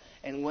God.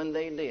 And when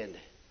they did,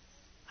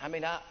 I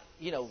mean,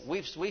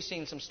 we've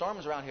seen some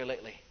storms around here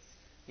lately.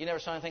 You never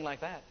saw anything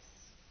like that.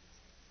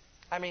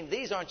 I mean,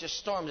 these aren't just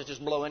storms that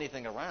just blow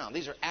anything around.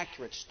 These are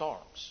accurate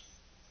storms.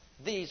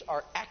 These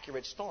are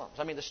accurate storms.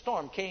 I mean, the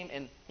storm came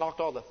and knocked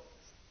all the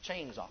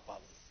chains off of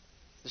them.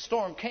 The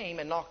storm came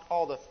and knocked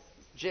all the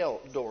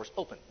jail doors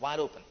open, wide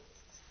open.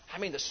 I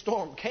mean, the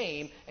storm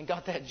came and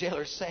got that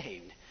jailer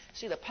saved.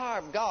 See, the power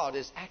of God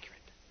is accurate.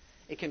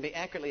 It can be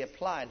accurately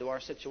applied to our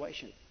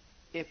situation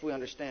if we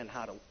understand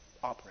how to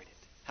operate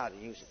it, how to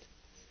use it.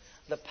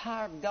 The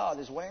power of God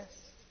is where?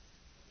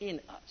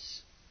 In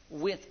us,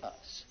 with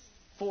us,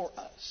 for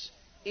us,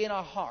 in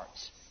our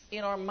hearts,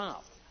 in our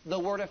mouth. The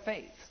word of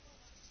faith.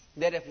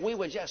 That if we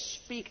would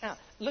just speak out.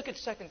 Look at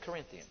 2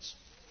 Corinthians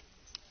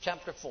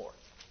chapter 4.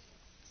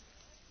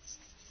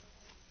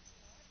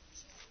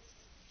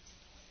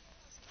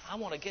 I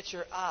want to get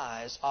your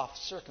eyes off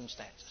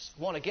circumstances.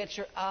 I want to get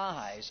your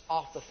eyes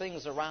off the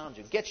things around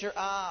you. Get your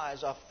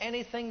eyes off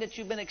anything that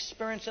you've been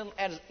experiencing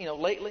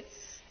lately.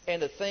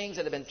 And the things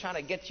that have been trying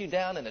to get you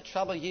down and to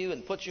trouble you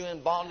and put you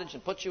in bondage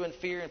and put you in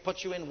fear and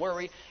put you in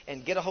worry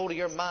and get a hold of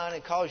your mind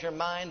and cause your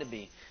mind to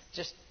be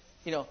just,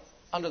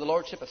 under the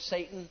lordship of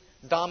Satan,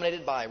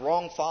 dominated by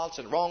wrong thoughts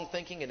and wrong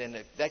thinking, and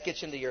then that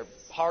gets into your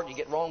heart. You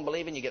get wrong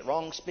believing, you get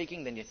wrong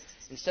speaking. Then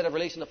instead of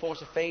releasing the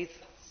force of faith,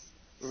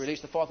 we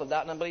release the force of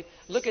doubt and unbelief.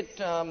 Look at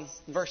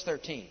verse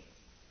 13.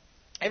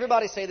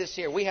 Everybody say this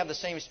here. We have the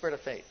same spirit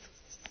of faith.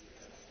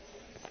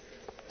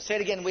 Say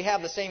it again. We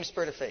have the same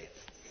spirit of faith.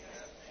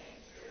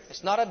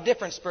 It's not a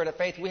different spirit of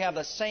faith. We have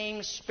the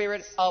same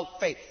spirit of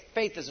faith.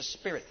 Faith is a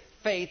spirit.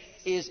 Faith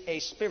is a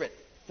spirit.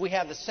 We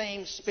have the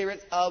same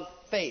spirit of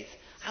faith.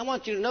 I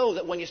want you to know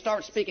that when you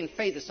start speaking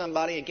faith to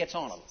somebody, it gets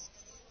on them.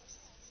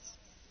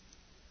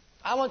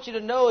 I want you to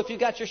know if you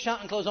got your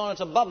shouting clothes on, it's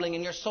a bubbling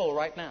in your soul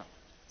right now.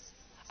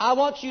 I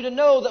want you to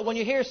know that when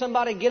you hear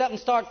somebody get up and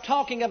start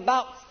talking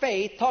about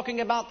faith, talking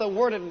about the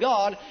Word of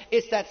God,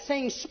 it's that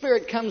same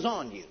Spirit comes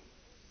on you.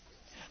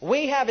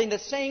 We having the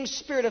same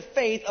spirit of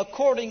faith,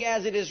 according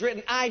as it is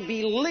written, I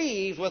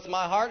believe with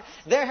my heart,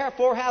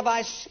 therefore have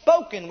I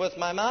spoken with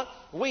my mouth.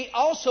 We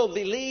also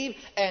believe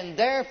and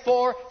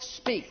therefore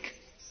speak.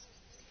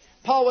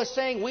 Paul was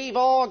saying we've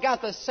all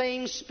got the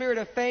same spirit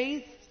of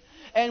faith.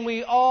 and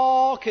we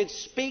all could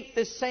speak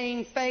the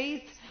same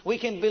faith. We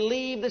can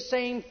believe the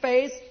same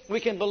faith. We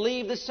can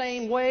believe the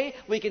same way.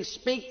 We can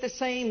speak the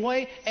same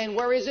way. And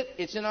where is it?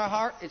 It's in our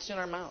heart. It's in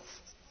our mouth.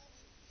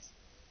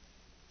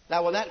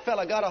 Now, when that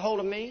fella got a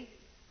hold of me,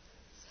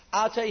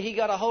 I'll tell you, he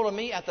got a hold of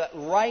me at the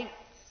right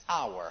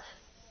hour.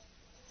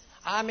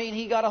 I mean,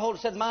 he got a hold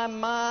and said, my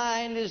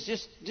mind is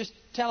just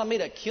telling me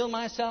to kill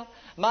myself.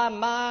 My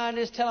mind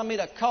is telling me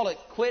to call it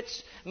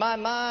quits. My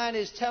mind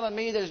is telling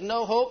me there's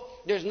no hope.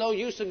 There's no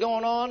use of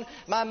going on.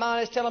 My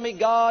mind is telling me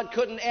God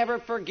couldn't ever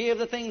forgive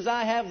the things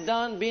I have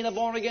done being a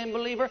born-again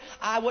believer.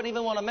 I wouldn't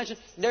even want to mention.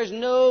 There's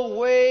no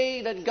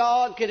way that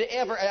God could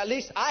ever, at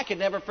least I could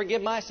never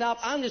forgive myself.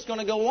 I'm just going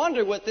to go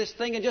under with this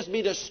thing and just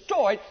be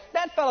destroyed.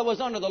 That fellow was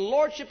under the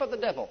lordship of the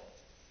devil.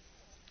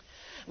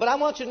 But I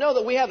want you to know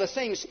that we have the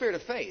same spirit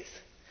of faith.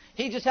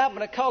 He just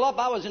happened to call up.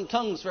 I was in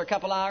tongues for a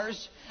couple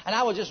hours. And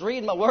I was just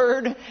reading my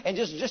word and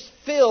just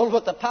filled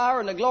with the power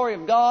and the glory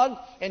of God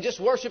and just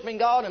worshiping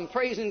God and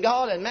praising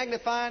God and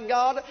magnifying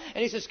God.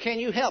 And he says, can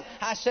you help?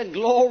 I said,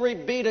 glory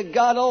be to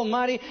God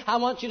Almighty. I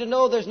want you to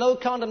know there's no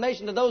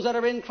condemnation to those that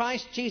are in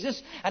Christ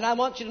Jesus. And I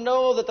want you to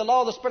know that the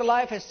law of the Spirit of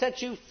life has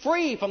set you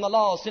free from the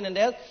law of sin and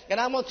death.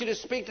 And I want you to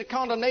speak to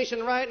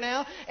condemnation right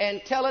now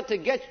and tell it to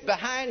get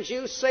behind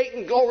you,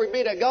 Satan, glory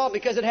be to God,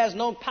 because it has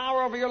no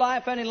power over your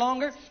life any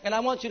longer. And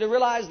I want you to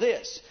realize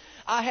this.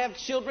 I have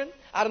children.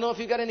 I don't know if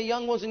you've got any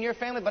young ones in your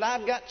family, but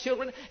I've got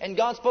children, and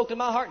God spoke to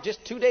my heart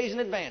just 2 days in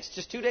advance.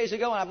 Just 2 days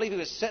ago, and I believe He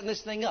was setting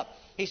this thing up.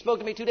 He spoke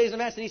to me 2 days in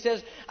advance, and He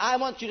says, I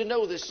want you to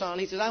know this, son.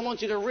 He says, I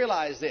want you to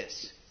realize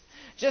this.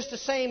 Just the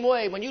same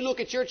way, when you look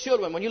at your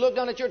children, when you look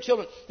down at your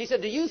children, he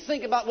said, do you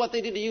think about what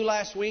they did to you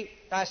last week?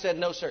 I said,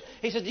 no, sir.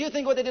 He said, do you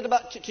think what they did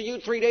to you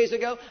 3 days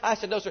ago? I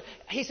said, no, sir.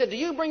 He said, do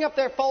you bring up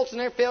their faults and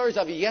their failures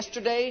of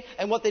yesterday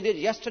and what they did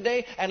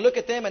yesterday and look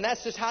at them, and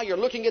that's just how you're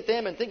looking at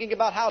them and thinking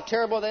about how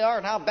terrible they are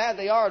and how bad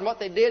they are and what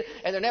they did,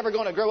 and they're never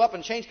going to grow up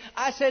and change?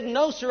 I said,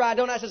 no, sir, I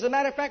don't. I said, as a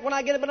matter of fact, when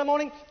I get up in the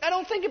morning, I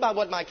don't think about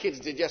what my kids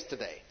did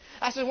yesterday.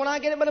 I said, when I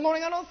get up in the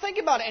morning, I don't think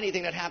about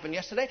anything that happened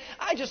yesterday.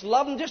 I just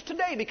love them just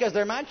today because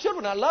they're my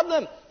children. I love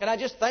them. And I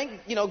just thank,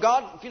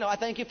 God, I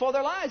thank you for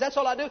their lives. That's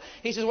all I do.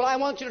 He says, well, I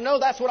want you to know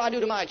that's what I do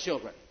to my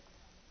children.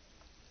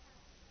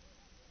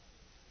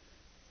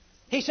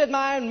 He said,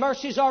 my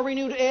mercies are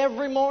renewed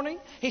every morning.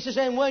 He says,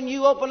 and when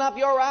you open up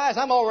your eyes,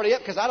 I'm already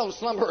up because I don't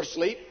slumber or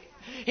sleep.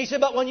 He said,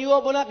 but when you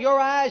open up your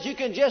eyes, you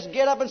can just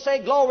get up and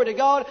say, glory to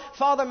God.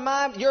 Father,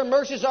 your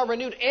mercies are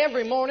renewed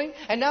every morning.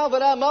 And now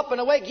that I'm up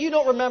and awake, you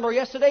don't remember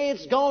yesterday.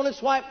 It's gone.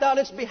 It's wiped out.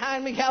 It's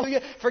behind me.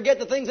 Hallelujah. Forget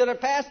the things that are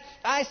past.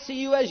 I see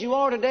you as you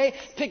are today.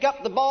 Pick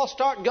up the ball.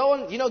 Start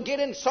going. Get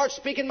in. Start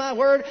speaking my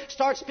word.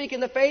 Start speaking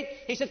the faith.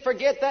 He said,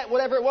 forget that.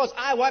 Whatever it was,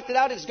 I wiped it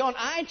out. It's gone.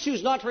 I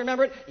choose not to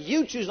remember it.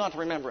 You choose not to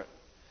remember it.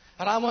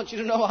 And I want you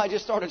to know I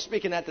just started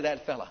speaking that to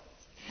that fella.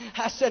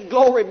 I said,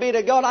 glory be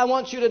to God. I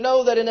want you to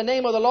know that in the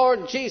name of the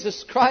Lord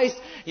Jesus Christ,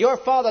 your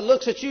Father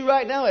looks at you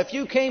right now. If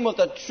you came with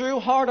a true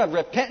heart of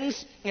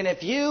repentance, and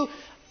if you,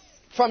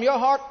 from your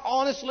heart,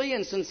 honestly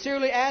and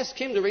sincerely ask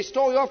Him to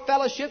restore your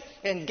fellowship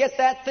and get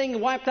that thing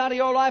wiped out of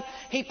your life,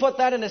 He put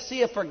that in a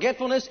sea of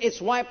forgetfulness.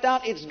 It's wiped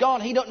out. It's gone.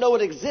 He don't know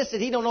it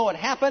existed. He don't know it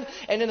happened.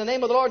 And in the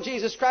name of the Lord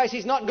Jesus Christ,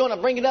 He's not going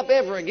to bring it up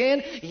ever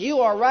again. You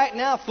are right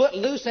now foot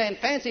loose and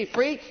fancy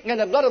free. And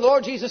the blood of the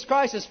Lord Jesus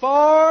Christ is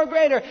far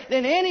greater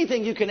than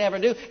anything you can ever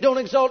do. Don't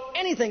exalt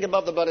anything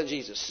above the blood of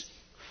Jesus.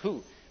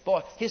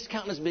 Boy, his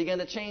countenance began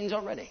to change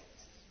already.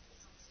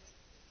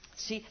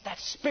 See, that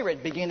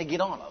spirit began to get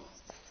on him.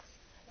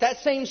 That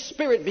same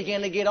spirit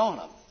began to get on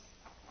them.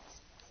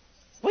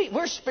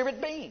 We're spirit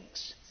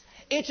beings.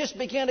 It just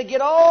began to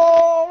get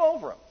all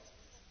over them.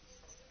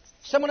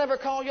 Someone ever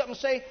call you up and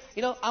say,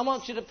 I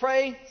want you to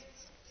pray.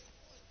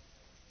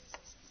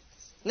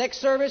 Next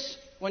service,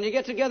 when you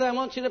get together, I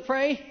want you to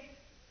pray.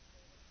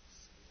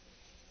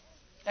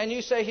 And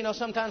you say,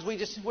 sometimes we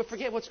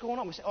forget what's going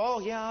on. We say, oh,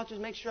 yeah, I'll just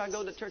make sure I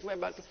go to church.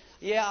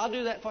 Yeah, I'll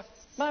do that for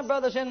my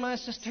brothers and my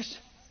sisters.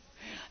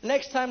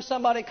 Next time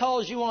somebody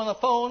calls you on the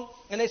phone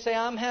and they say,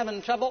 I'm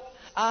having trouble,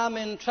 I'm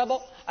in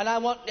trouble, and I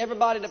want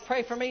everybody to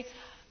pray for me,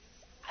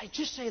 I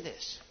just say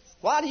this.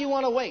 Why do you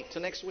want to wait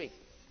till next week?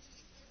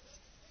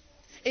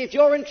 If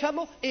you're in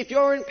trouble, if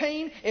you're in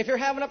pain, if you're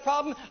having a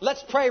problem,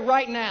 let's pray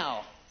right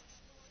now.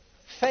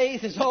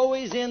 Faith is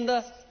always in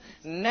the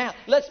now.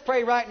 Let's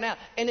pray right now.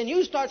 And then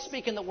you start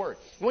speaking the word.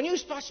 When you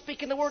start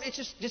speaking the word, it's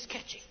just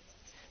catchy.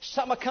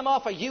 Something will come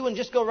off of you and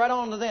just go right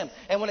on to them.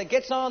 And when it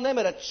gets on them,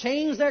 it'll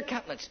change their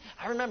countenance.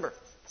 I remember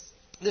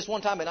this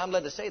one time, and I'm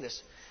led to say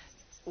this,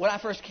 when I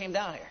first came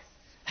down here.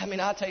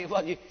 I'll tell you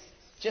what, you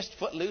just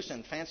foot loose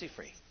and fancy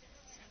free.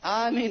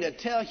 To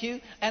tell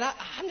you, and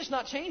I'm just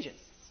not changing.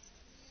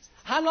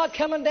 I'm not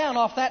coming down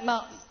off that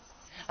mountain.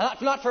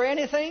 Not for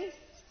anything,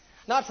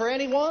 not for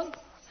anyone.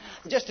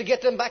 just to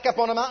get them back up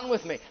on the mountain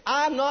with me.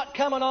 I'm not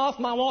coming off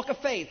my walk of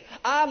faith.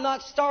 I'm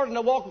not starting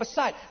to walk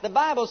beside. The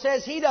Bible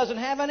says He doesn't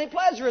have any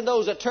pleasure in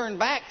those that turn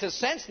back to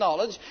sense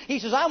knowledge. He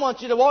says, I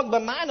want you to walk by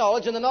my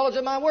knowledge and the knowledge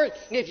of my word.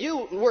 If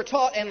you were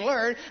taught and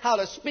learned how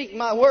to speak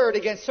my word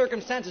against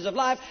circumstances of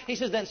life, He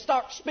says, then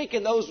start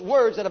speaking those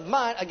words that are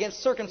mine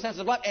against circumstances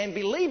of life and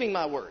believing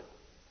my word.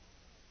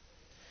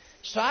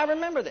 So I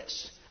remember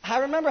this. I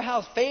remember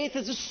how faith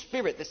is a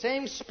spirit, the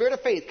same spirit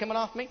of faith coming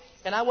off me.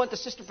 And I went to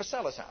Sister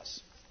Priscilla's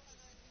house.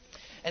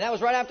 And that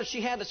was right after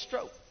she had the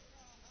stroke,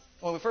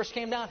 when we first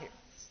came down here.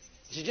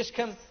 She just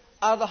come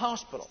out of the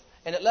hospital.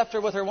 And it left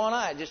her with her one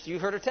eye. Just, you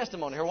heard her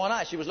testimony, her one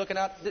eye. She was looking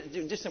out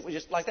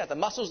just like that. The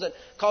muscles that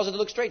caused her to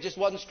look straight just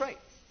wasn't straight.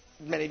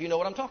 Many of you know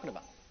what I'm talking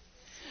about.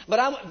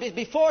 But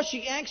before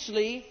she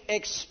actually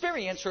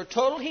experienced her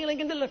total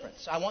healing and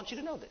deliverance, I want you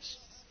to know this.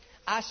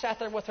 I sat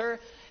there with her,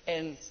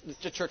 and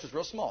the church was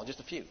real small, just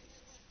a few.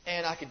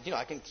 And I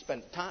can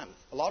spend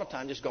a lot of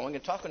time just going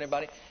and talking to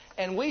everybody.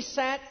 And we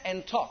sat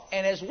and talked.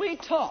 And as we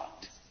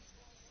talked,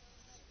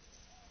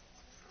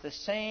 the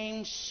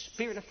same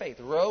spirit of faith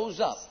rose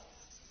up.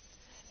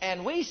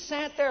 And we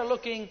sat there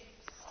looking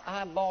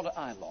eyeball to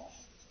eyeball.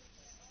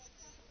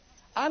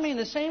 I mean,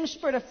 the same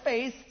spirit of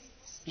faith.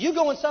 You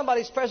go in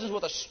somebody's presence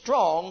with a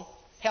strong,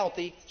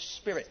 healthy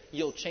spirit,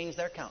 you'll change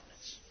their countenance.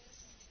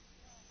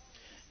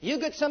 You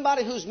get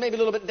somebody who's maybe a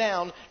little bit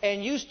down,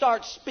 and you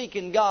start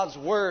speaking God's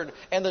word,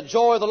 and the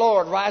joy of the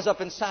Lord rise up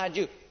inside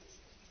you.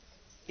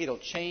 It'll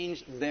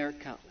change their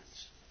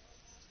countenance.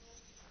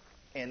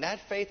 And that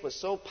faith was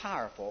so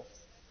powerful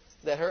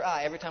that her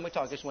eye, every time we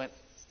talked, just went,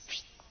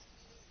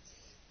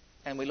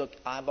 and we looked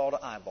eyeball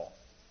to eyeball.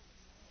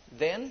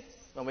 Then,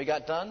 when we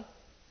got done,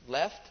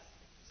 left,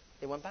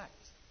 it went back.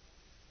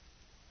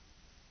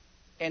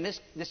 And this,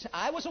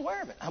 I was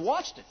aware of it. I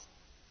watched it.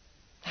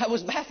 I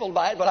was baffled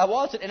by it, but I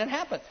watched it, and it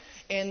happened.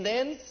 And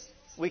then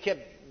we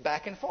kept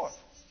back and forth.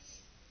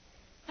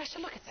 I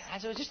said, look at that. I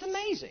said, it was just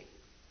amazing.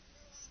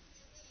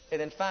 And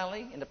then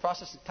finally, in the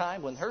process of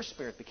time, when her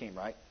spirit became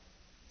right,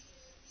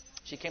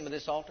 she came to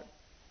this altar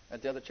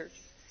at the other church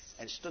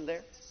and stood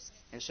there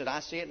and said, I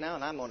see it now,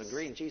 and I'm going to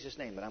agree in Jesus'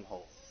 name that I'm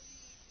whole.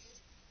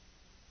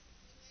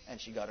 And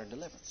she got her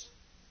deliverance.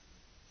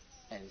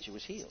 And she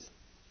was healed.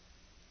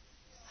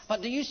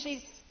 But do you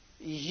see?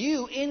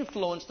 You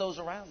influence those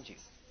around you.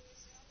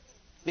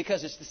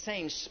 Because it's the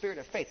same spirit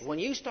of faith. When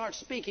you start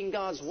speaking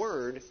God's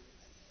word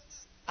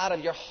out of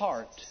your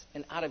heart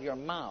and out of your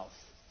mouth,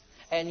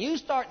 and you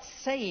start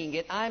saying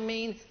it, I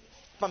mean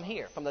from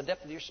here, from the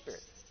depth of your spirit.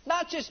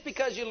 Not just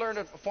because you learned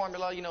a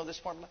formula, this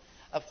formula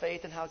of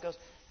faith and how it goes.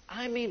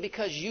 I mean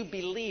because you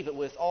believe it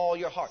with all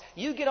your heart.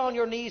 You get on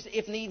your knees,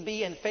 if need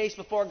be, and face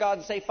before God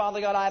and say, Father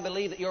God, I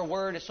believe that your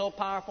word is so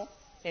powerful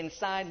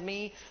inside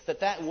me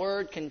that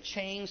word can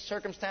change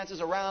circumstances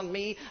around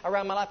me,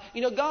 around my life.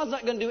 God's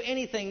not going to do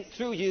anything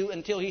through you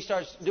until He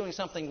starts doing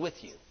something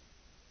with you.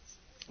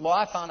 Well,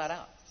 I found that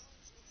out.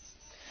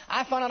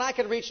 I found out I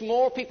could reach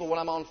more people when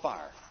I'm on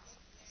fire.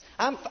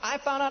 I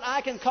found out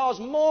I can cause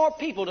more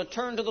people to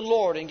turn to the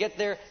Lord and get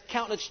their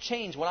countenance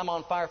changed when I'm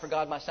on fire for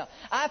God myself.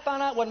 I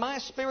found out when my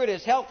spirit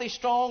is healthy,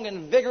 strong,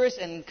 and vigorous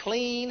and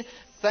clean.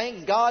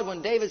 Thank God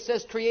when David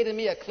says, create in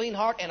me a clean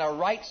heart and a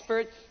right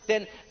spirit,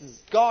 then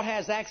God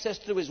has access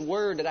to His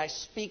word that I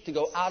speak to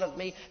go out of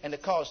me and to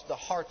cause the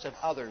hearts of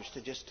others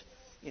to just,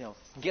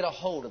 get a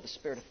hold of the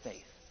spirit of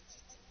faith.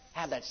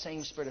 Have that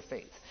same spirit of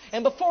faith.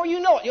 And before you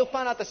know it, you'll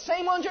find out the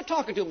same ones you're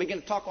talking to will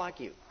begin to talk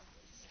like you.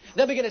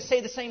 They'll begin to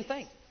say the same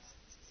thing.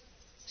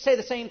 Say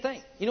the same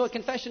thing. You know what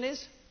confession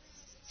is?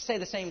 Say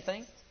the same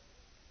thing.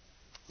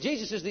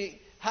 Jesus is the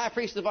high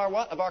priest of our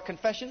what? Of our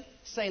confession,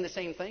 saying the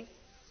same thing.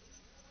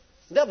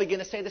 They'll begin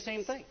to say the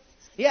same thing.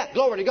 Yeah,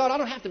 glory to God, I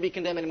don't have to be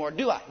condemned anymore,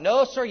 do I?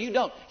 No, sir, you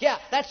don't. Yeah,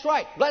 that's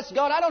right. Bless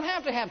God, I don't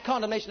have to have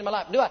condemnation in my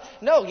life, do I?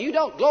 No, you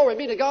don't. Glory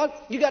be to God.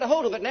 You got a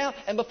hold of it now,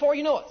 and before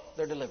you know it,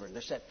 they're delivered.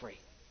 They're set free.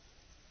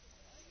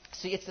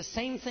 See, it's the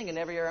same thing in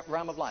every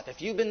realm of life.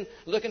 If you've been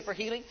looking for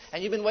healing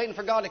and you've been waiting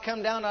for God to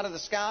come down out of the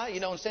sky,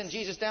 and send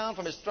Jesus down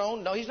from His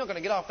throne, no, He's not going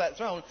to get off that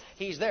throne.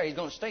 He's there. He's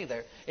going to stay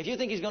there. If you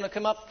think He's going to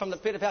come up from the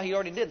pit of hell, He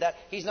already did that.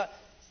 He's not.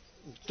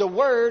 The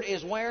Word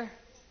is where?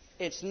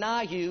 It's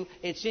nigh you.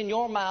 It's in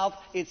your mouth.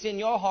 It's in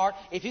your heart.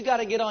 If you got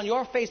to get on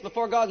your face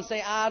before God and say,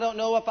 I don't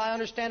know if I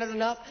understand it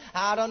enough.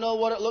 I don't know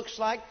what it looks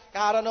like.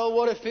 I don't know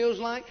what it feels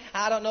like.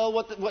 I don't know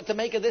what to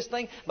make of this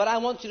thing. But I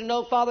want you to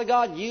know, Father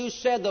God, you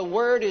said the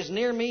word is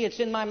near me. It's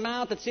in my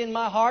mouth. It's in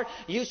my heart.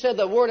 You said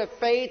the word of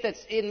faith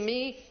that's in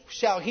me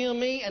shall heal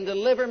me and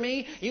deliver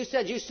me. You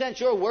said you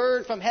sent your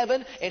word from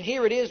heaven, and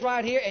here it is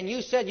right here. And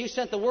you said you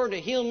sent the word to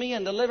heal me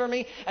and deliver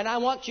me. And I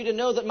want you to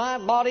know that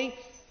my body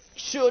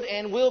should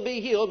and will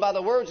be healed by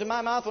the words of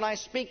my mouth when I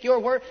speak your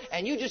word.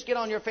 And you just get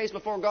on your face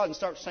before God and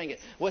start saying it.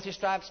 With His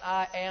stripes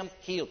I am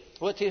healed.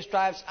 With His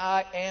stripes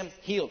I am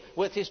healed.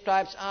 With His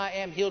stripes I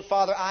am healed.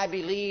 Father, I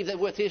believe that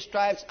with His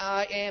stripes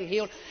I am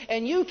healed.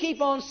 And you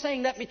keep on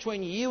saying that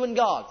between you and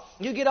God.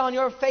 You get on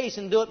your face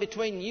and do it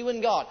between you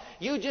and God.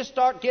 You just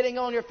start getting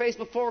on your face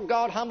before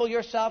God. Humble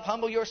yourself.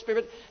 Humble your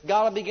spirit.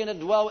 God will begin to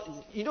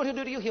dwell. You know what He'll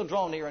do to you? He'll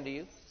draw near unto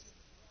you.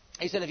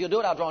 He said, if you'll do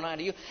it, I'll draw nigh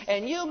to you.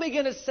 And you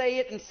begin to say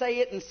it and say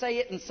it and say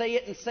it and say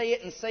it and say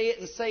it and say it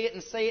and say it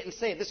and say it and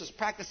say it. This is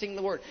practicing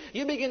the word.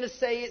 You begin to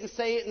say it and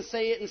say it and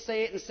say it and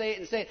say it and say it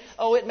and say it.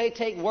 Oh, it may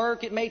take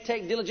work. It may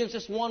take diligence.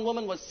 This one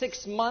woman was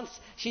 6 months.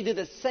 She did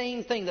the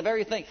same thing, the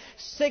very thing.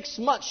 6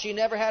 months. She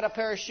never had a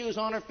pair of shoes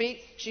on her feet.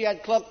 She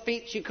had club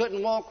feet. She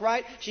couldn't walk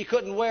right. She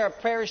couldn't wear a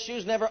pair of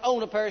shoes. Never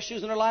owned a pair of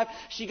shoes in her life.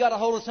 She got a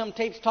hold of some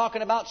tapes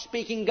talking about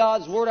speaking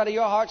God's word out of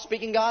your heart,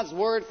 speaking God's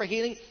word for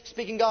healing,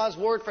 speaking God's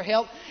word for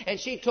health. And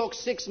she took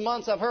 6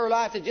 months of her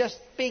life to just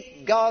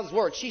speak God's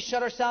word. She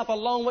shut herself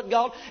alone with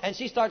God and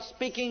she starts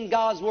speaking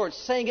God's word,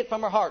 saying it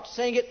from her heart,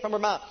 saying it from her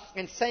mouth,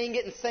 and saying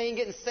it and saying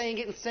it and saying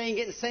it and saying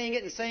it and saying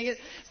it and saying it.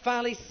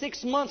 Finally,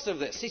 6 months of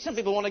this. See, some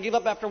people want to give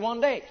up after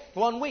 1 day,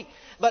 1 week.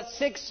 But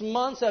 6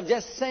 months of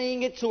just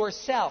saying it to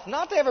herself,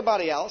 not to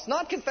everybody else,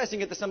 not confessing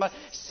it to somebody,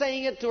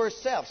 saying it to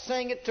herself,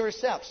 saying it to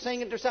herself,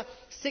 saying it to herself.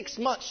 6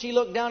 months, she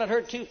looked down at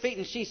her 2 feet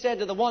and she said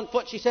to the 1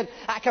 foot, she said,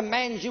 I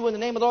command you in the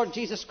name of the Lord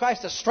Jesus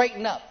Christ to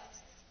straighten up.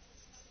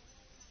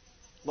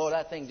 Boy,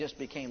 that thing just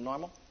became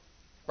normal.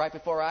 Right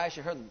before her eyes,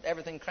 she heard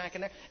everything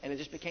cracking there, and it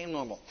just became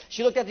normal.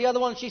 She looked at the other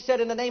one, and she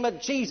said, in the name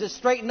of Jesus,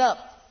 straighten up.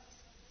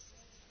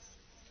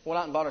 Went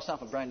out and bought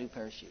herself a brand new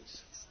pair of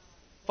shoes.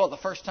 For the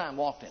first time,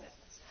 walked in it.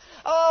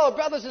 Oh,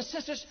 brothers and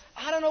sisters,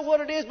 I don't know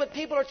what it is, but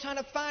people are trying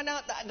to find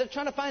out, they're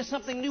trying to find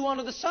something new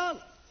under the sun.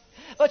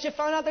 But you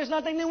find out there's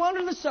nothing new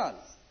under the sun.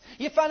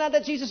 You find out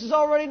that Jesus has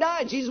already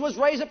died. Jesus was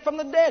raised up from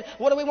the dead.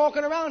 What are we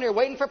walking around here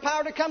waiting for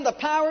power to come? The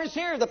power is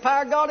here. The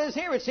power of God is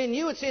here. It's in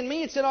you. It's in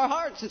me. It's in our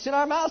hearts. It's in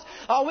our mouths.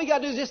 All we got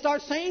to do is just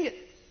start saying it.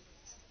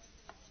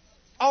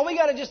 All we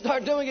got to just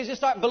start doing is just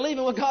start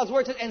believing what God's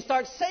word says and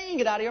start saying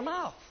it out of your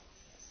mouth.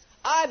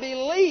 I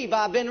believe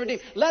I've been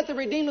redeemed. Let the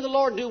redeemed of the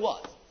Lord do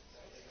what?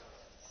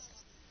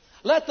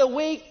 Let the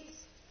weak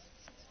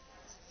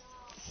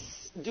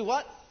do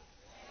what?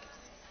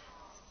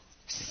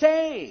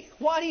 Say.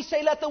 Why do he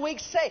say let the weak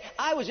say?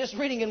 I was just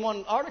reading in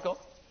one article,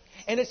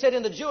 and it said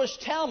in the Jewish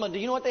Talmud, do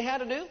you know what they had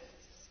to do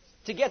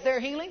to get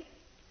their healing?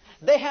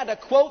 They had to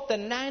quote the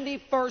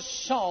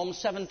 91st Psalm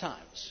 7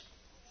 times.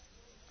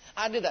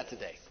 I did that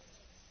today.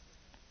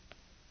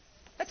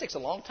 That takes a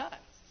long time.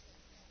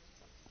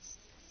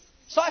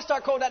 So I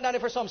start quoting that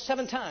 91st Psalm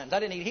 7 times. I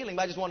didn't need healing,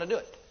 but I just wanted to do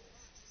it.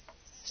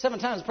 7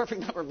 times is the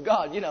perfect number of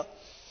God, you know.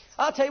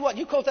 I'll tell you what,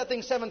 you quote that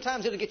thing 7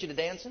 times, it'll get you to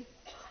dancing.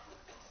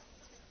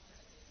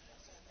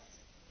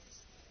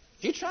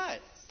 You try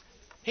it.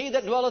 He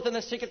that dwelleth in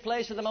the secret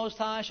place of the Most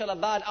High shall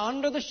abide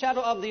under the shadow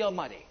of the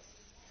Almighty.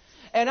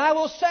 And I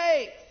will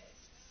say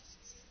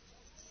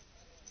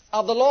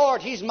of the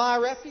Lord, He's my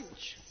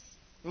refuge,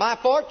 my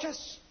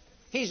fortress.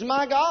 He's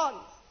my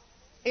God.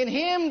 In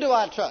Him do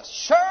I trust.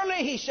 Surely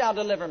He shall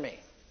deliver me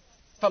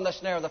from the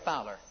snare of the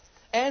fowler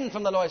and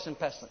from the noisome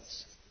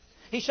pestilence.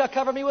 He shall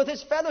cover me with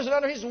His feathers, and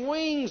under His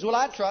wings will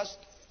I trust.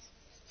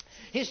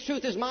 His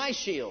truth is my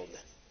shield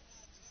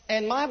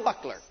and my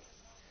buckler.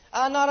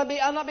 I'll not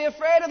be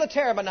afraid of the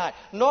terror by night,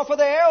 nor for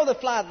the arrow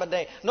that flieth by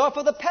day, nor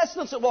for the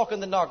pestilence that walketh in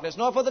the darkness,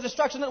 nor for the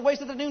destruction that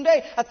wasteth at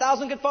noonday.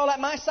 1,000 could fall at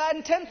my side,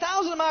 and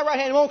 10,000 at my right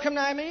hand. It won't come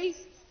nigh me.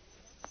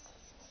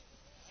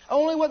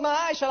 Only with my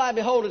eyes shall I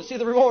behold and see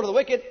the reward of the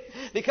wicked,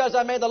 because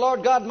I made the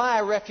Lord God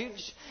my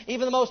refuge,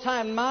 even the Most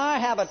High my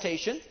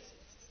habitation.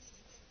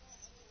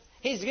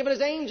 He's given His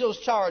angels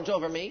charge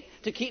over me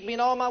to keep me in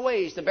all my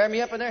ways, to bear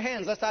me up in their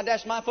hands, lest I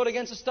dash my foot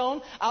against a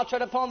stone. I'll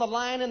tread upon the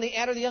lion and the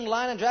adder, the young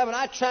lion and dragon.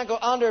 I trample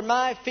under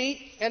my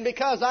feet. And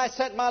because I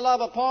set my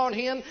love upon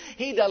Him,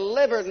 He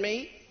delivered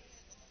me.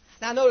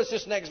 Now notice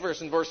this next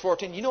verse in verse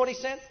 14. You know what he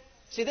said?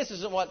 See, that's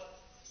what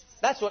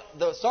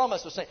the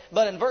psalmist was saying.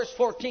 But in verse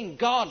 14,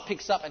 God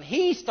picks up and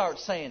He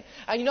starts saying,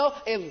 and you know,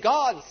 if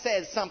God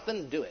says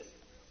something, do it.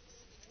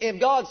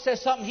 If God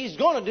says something He's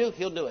going to do,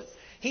 He'll do it.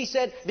 He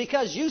said,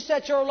 because you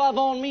set your love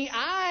on me,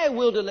 I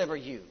will deliver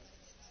you.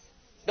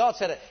 God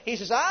said it. He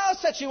says, I'll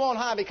set you on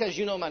high because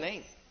you know my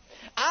name.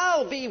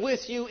 I'll be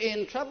with you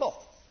in trouble.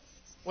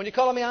 When you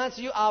call on me, I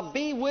answer you. I'll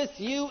be with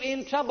you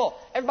in trouble.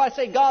 Everybody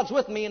say, God's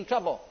with me in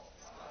trouble.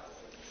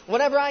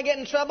 Whenever I get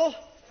in trouble,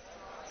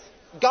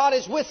 God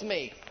is with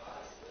me.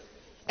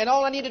 And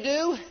all I need to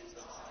do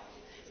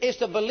is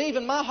to believe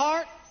in my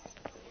heart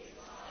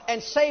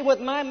and say with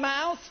my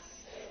mouth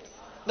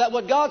that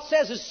what God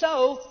says is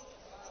so.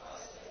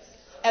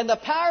 And the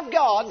power of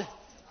God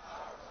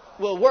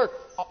will work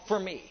for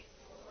me.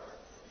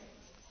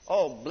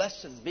 Oh,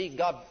 blessed be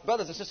God.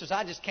 Brothers and sisters,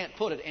 I just can't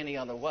put it any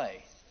other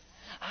way.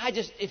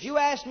 If you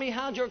ask me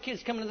how'd your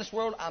kids come into this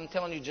world, I'm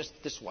telling you just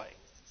this way.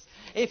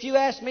 If you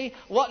ask me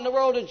what in the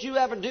world did you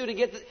ever do to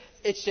get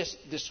It's just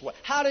this way.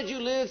 How did you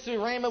live through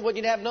Rhema when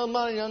you'd have no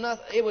money, no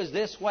nothing? It was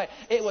this way.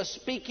 It was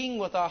speaking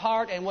with our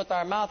heart and with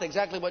our mouth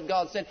exactly what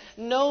God said.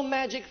 No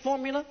magic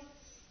formula.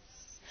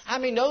 I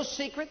mean, no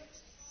secret.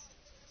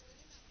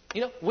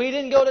 You know, we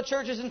didn't go to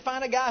churches and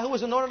find a guy who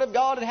was anointed of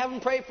God and have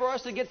him pray for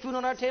us to get food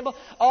on our table.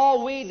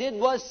 All we did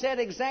was said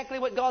exactly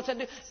what God said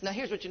to do. Now,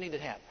 here's what you need to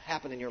have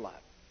happen in your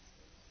life.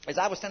 As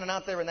I was standing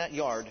out there in that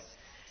yard,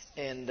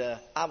 and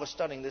I was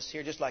studying this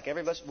here, just like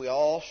every of us, we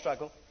all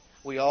struggle.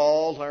 We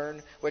all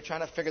learn. We're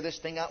trying to figure this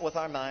thing out with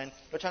our mind.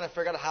 We're trying to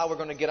figure out how we're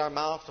going to get our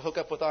mouth to hook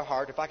up with our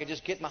heart. If I could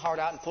just get my heart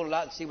out and pull it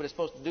out and see what it's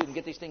supposed to do and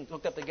get these things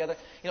hooked up together,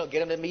 you know, get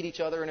them to meet each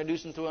other,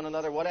 introduce them to one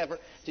another, whatever,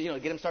 to, you know,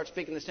 get them to start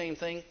speaking the same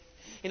thing.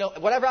 You know,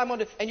 whatever I'm going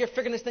to do, and you're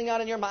figuring this thing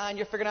out in your mind,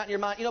 you're figuring it out in your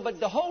mind, you know, but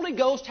the Holy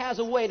Ghost has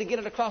a way to get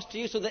it across to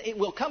you so that it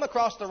will come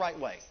across the right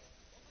way.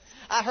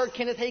 I heard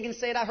Kenneth Hagin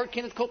say it. I heard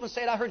Kenneth Copeland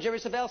say it. I heard Jerry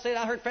Savelle say it.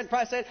 I heard Fred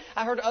Price say it.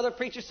 I heard other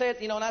preachers say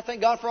it. You know, and I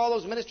thank God for all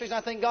those ministries. And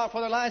I thank God for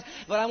their lives.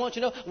 But I want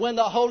you to know, when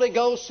the Holy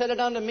Ghost said it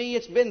unto me,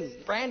 it's been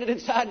branded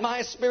inside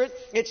my spirit.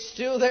 It's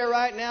still there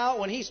right now.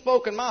 When He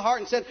spoke in my heart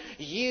and said,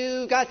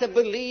 you got to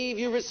believe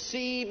you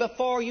receive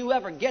before you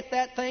ever get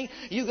that thing.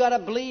 You got to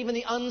believe in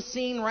the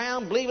unseen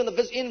realm, believe in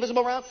the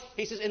invisible realm.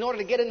 He says, in order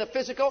to get in the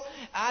physical,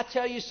 I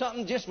tell you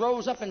something just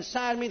rose up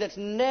inside me that's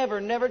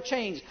never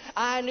changed.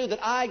 I knew that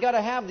I got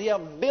to have the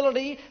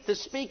ability to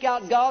speak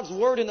out God's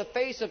Word in the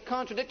face of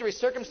contradictory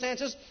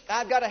circumstances.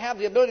 I've got to have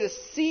the ability to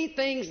see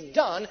things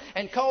done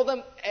and call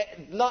them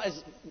not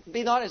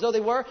as though they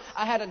were.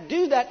 I had to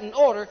do that in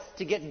order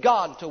to get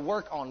God to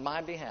work on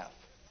my behalf.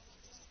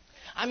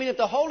 I mean, if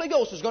the Holy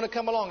Ghost is going to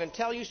come along and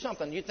tell you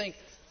something, you think,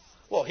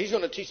 well, He's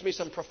going to teach me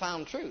some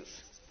profound truth.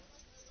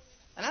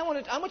 And I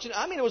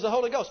mean, it was the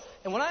Holy Ghost.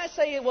 And when I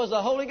say it was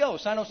the Holy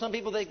Ghost, I know some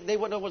people, they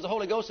wouldn't know it was the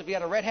Holy Ghost if you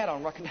had a red hat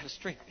on walking down the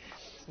street.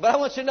 But I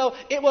want you to know,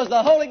 it was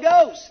the Holy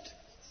Ghost.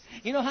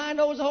 You know how I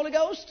know it was the Holy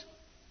Ghost?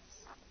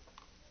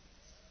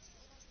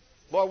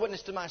 Bore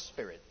witness to my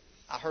spirit.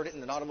 I heard it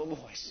in an audible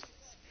voice.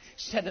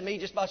 Said to me,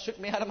 just about shook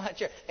me out of my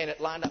chair. And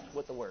it lined up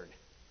with the Word.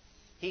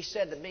 He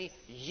said to me,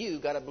 you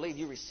got to believe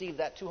you received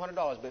that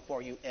 $200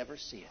 before you ever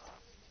see it.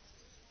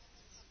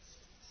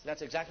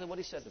 That's exactly what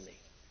He said to me.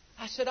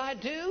 I said, I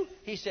do?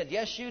 He said,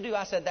 yes, you do.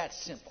 I said,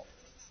 that's simple.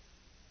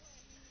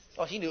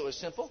 Oh, He knew it was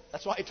simple.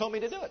 That's why He told me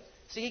to do it.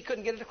 See, He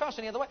couldn't get it across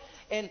any other way.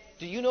 And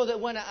do you know that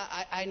when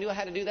I knew I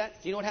had to do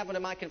that, do you know what happened to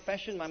my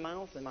confession, my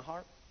mouth, and my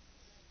heart?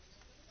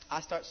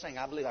 I start saying,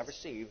 I believe I've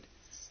received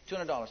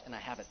 $200, and I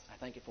have it. I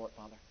thank You for it,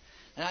 Father.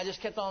 And I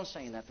just kept on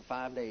saying that for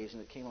 5 days,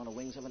 and it came on the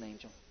wings of an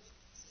angel.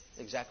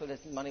 Exactly the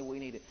money we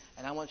needed.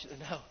 And I want you to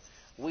know,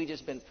 we've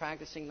just been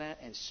practicing that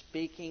and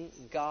speaking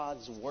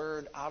God's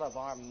Word out of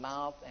our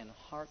mouth and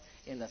heart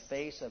in the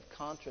face of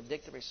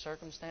contradictory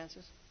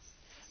circumstances.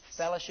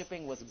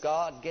 Fellowshipping with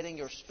God, getting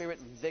your spirit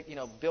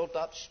built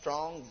up,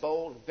 strong,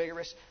 bold,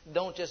 vigorous.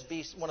 Don't just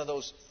be one of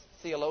those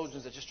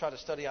theologians that just try to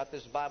study out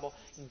this Bible.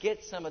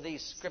 Get some of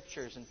these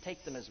scriptures and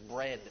take them as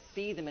bread.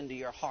 Feed them into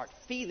your heart.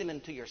 Feed them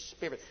into your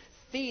spirit.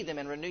 Feed them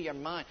and renew your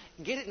mind.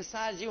 Get it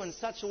inside you in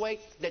such a way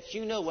that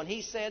you know when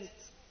He said,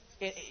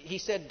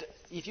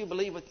 if you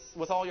believe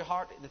with all your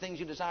heart the things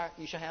you desire,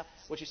 you shall have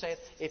what you say.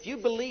 If you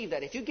believe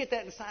that, if you get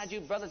that inside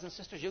you, brothers and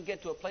sisters, you'll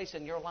get to a place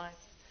in your life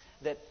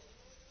that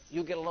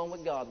you'll get alone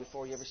with God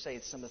before you ever say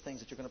some of the things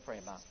that you're going to pray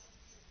about.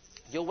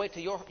 You'll wait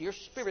till your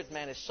spirit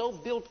man is so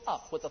built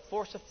up with the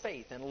force of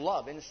faith and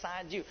love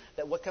inside you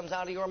that what comes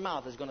out of your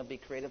mouth is going to be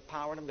creative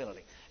power and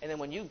ability. And then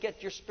when you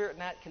get your spirit in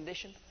that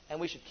condition, and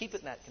we should keep it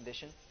in that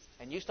condition,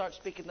 and you start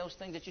speaking those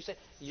things that you say,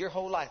 your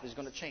whole life is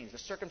going to change. The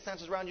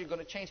circumstances around you are going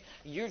to change.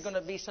 You're going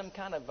to be some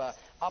kind of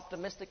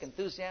optimistic,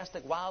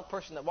 enthusiastic, wild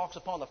person that walks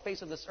upon the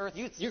face of this earth.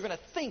 You're going to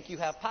think you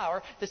have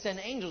power to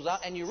send angels out,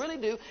 and you really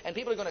do. And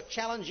people are going to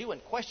challenge you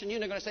and question you,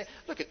 and they're going to say,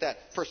 look at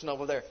that person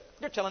over there.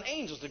 They're telling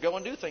angels to go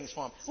and do things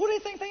for them. Who do you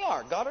think they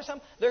are, God or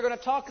something? They're going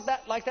to talk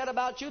like that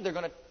about you. They're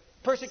going to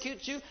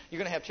persecute you. You're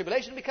going to have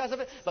tribulation because of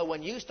it. But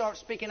when you start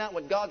speaking out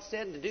what God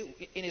said to do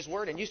in His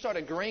Word, and you start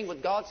agreeing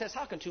with God says,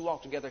 how can two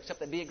walk together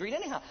except they be agreed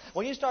anyhow?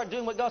 When you start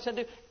doing what God said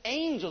to do,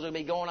 angels are going to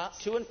be going out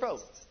to and fro.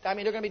 I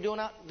mean, they're going to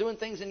be doing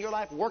things in your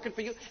life, working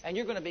for you, and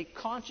you're going to be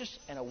conscious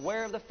and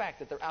aware of the fact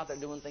that they're out there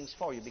doing things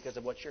for you because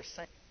of what you're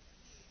saying.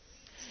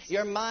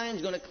 Your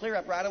mind's going to clear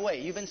up right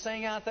away. You've been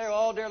saying out there,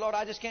 oh, dear Lord,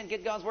 I just can't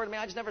get God's Word in me.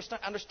 I just never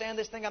understand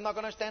this thing. I'm not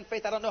going to understand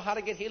faith. I don't know how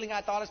to get healing.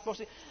 I thought I was supposed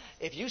to.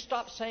 If you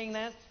stop saying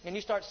that and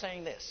you start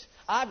saying this,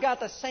 I've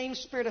got the same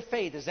spirit of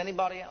faith as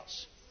anybody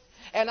else.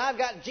 And I've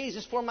got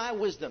Jesus for my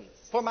wisdom,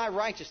 for my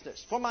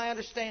righteousness, for my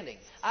understanding.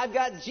 I've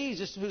got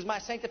Jesus who's my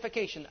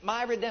sanctification,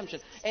 my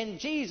redemption. And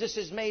Jesus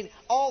has made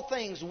all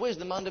things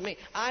wisdom unto me.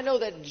 I know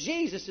that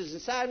Jesus is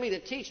inside me to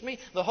teach me.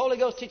 The Holy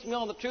Ghost teaches me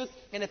all the truth.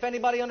 And if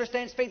anybody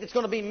understands faith, it's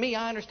going to be me.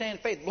 I understand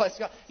faith. Bless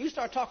God. You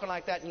start talking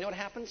like that, you know what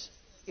happens?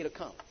 It'll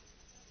come.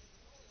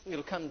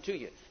 It'll come to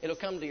you. It'll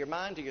come to your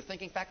mind, to your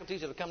thinking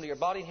faculties. It'll come to your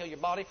body and heal your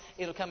body.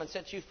 It'll come and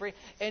set you free.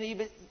 And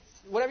even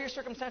whatever your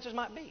circumstances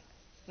might be.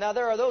 Now,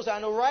 there are those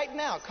I know right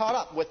now caught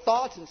up with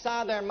thoughts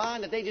inside their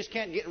mind that they just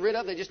can't get rid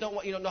of. They just don't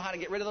know how to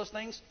get rid of those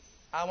things.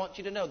 I want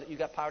you to know that you've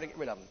got power to get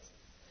rid of them.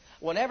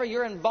 Whenever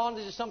you're in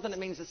bondage to something, it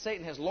means that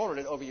Satan has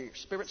lorded it over your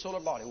spirit, soul,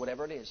 or body,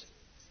 whatever it is.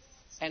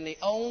 And the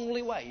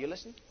only way, you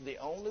listen, the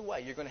only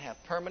way you're going to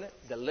have permanent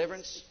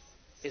deliverance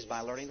is by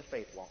learning the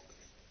faith walk.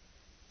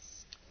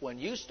 When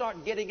you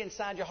start getting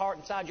inside your heart,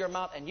 inside your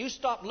mouth, and you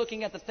stop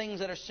looking at the things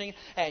that are seen,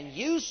 and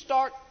you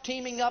start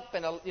teaming up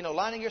and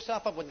lining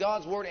yourself up with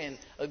God's Word and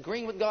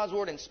agreeing with God's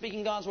Word and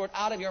speaking God's Word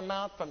out of your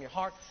mouth, from your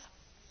heart,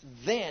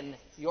 then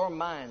your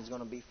mind's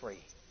going to be free.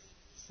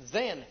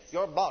 Then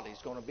your body's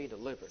going to be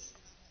delivered.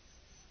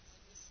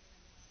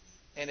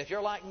 And if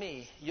you're like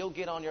me, you'll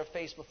get on your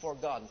face before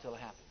God until it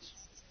happens.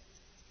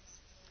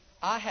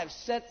 I have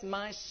set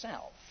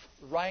myself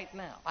right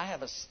now. I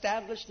have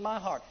established my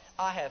heart.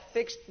 I have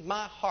fixed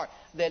my heart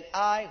that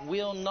I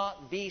will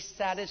not be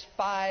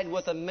satisfied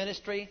with a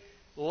ministry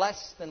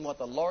less than what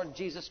the Lord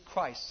Jesus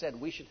Christ said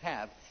we should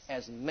have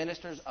as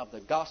ministers of the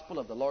gospel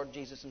of the Lord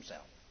Jesus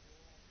Himself.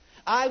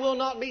 I will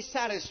not be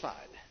satisfied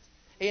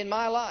in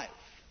my life.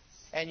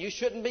 And you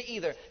shouldn't be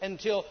either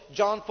until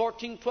John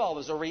 14:12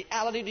 is a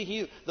reality to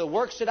you. The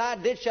works that I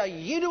did shall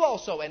you do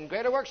also, and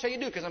greater works shall you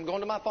do, because I'm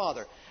going to my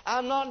Father.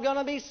 I'm not going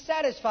to be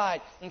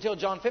satisfied until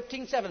John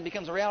 15:7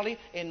 becomes a reality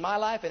in my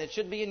life, and it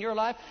should be in your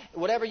life.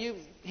 Whatever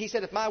He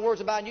said, if my words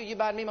abide in you, you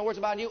abide in me, my words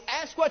abide in you.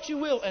 Ask what you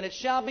will, and it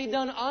shall be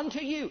done unto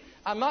you.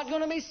 I'm not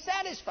going to be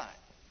satisfied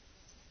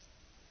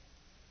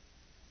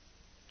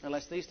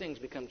unless these things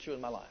become true in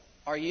my life.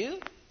 Are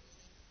you?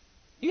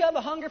 You have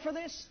a hunger for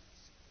this?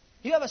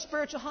 You have a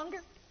spiritual hunger?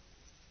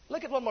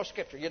 Look at one more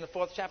scripture. You're in the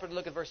 4th chapter.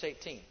 Look at verse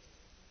 18.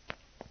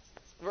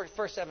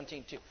 Verse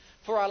 17 too.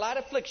 For our light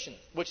affliction,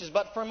 which is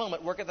but for a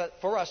moment, worketh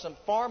for us a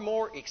far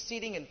more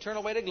exceeding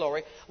eternal weight of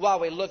glory, while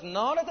we look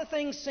not at the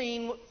things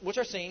seen which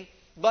are seen,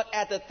 but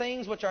at the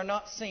things which are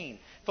not seen.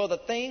 For the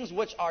things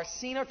which are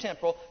seen are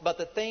temporal, but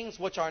the things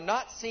which are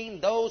not seen,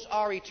 those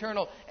are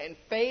eternal. And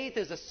faith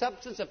is the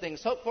substance of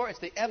things hoped for. It's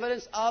the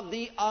evidence of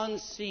the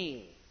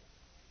unseen.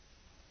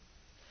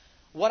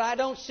 What I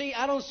don't see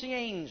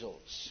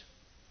angels.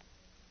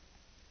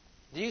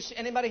 Do you see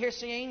anybody here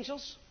see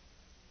angels?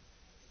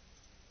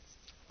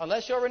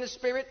 Unless you're in the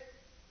Spirit,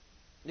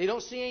 you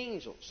don't see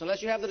angels.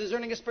 Unless you have the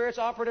discerning of spirits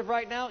operative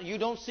right now, you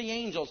don't see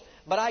angels.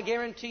 But I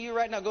guarantee you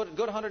right now, go to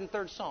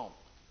 103rd Psalm.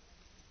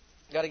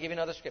 I've got to give you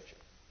another scripture.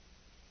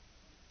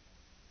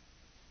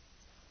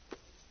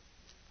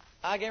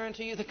 I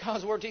guarantee you that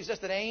God's Word teaches us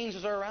that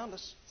angels are around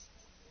us.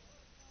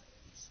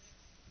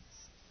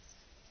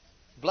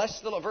 Bless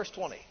the Lord. Verse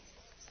 20.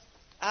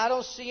 I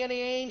don't see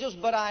any angels,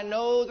 but I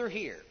know they're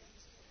here.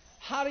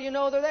 How do you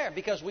know they're there?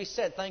 Because we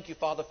said, thank you,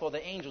 Father, for the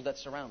angels that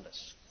surround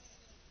us.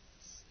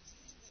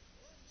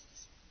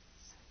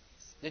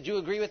 Did you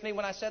agree with me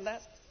when I said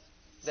that?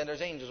 Then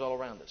there's angels all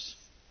around us.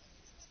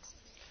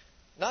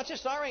 Not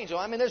just our angel.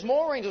 I mean, there's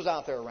more angels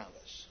out there around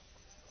us.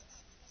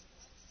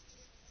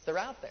 They're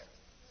out there.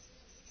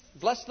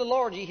 Bless the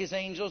Lord, ye His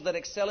angels that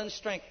excel in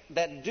strength,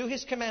 that do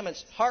His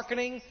commandments,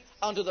 hearkening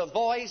unto the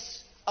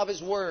voice of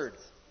His word.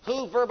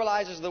 Who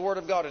verbalizes the Word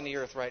of God in the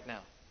earth right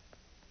now?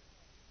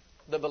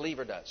 The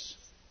believer does.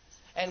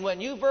 And when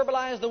you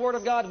verbalize the Word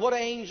of God, what do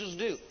angels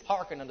do?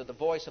 Hearken unto the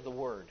voice of the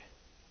Word.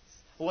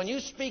 When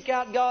you speak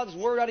out God's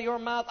Word out of your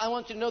mouth, I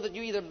want you to know that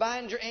you either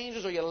bind your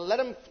angels or you let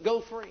them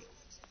go free.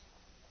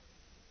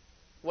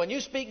 When you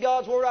speak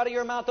God's Word out of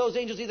your mouth, those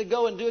angels either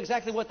go and do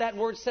exactly what that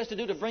Word says to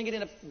do to bring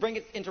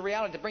it into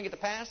reality, to bring it to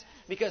pass,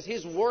 because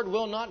His Word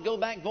will not go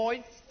back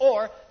void,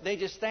 or they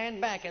just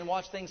stand back and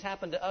watch things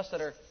happen to us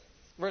that are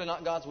really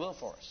not God's will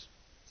for us.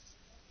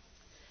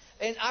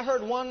 And I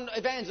heard one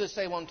evangelist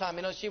say one time,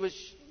 she was,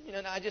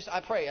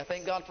 I pray, I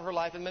thank God for her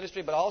life and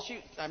ministry, but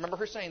I remember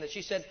her saying that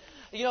she said,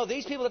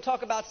 these people that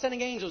talk about sending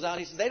angels out,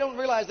 he said, they don't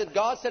realize that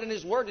God said in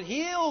His Word that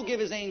He'll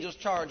give His angels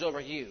charge over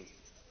you.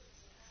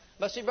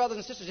 But see, brothers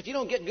and sisters, if you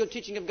don't get good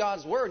teaching of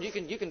God's Word, you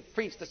can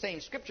preach the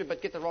same Scripture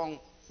but get the wrong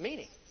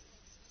meaning.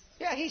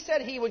 Yeah, He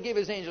said He would give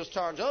His angels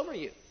charge over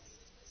you.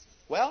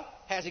 Well,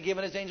 has He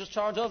given His angels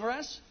charge over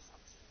us?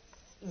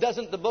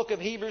 Doesn't the book of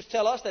Hebrews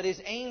tell us that His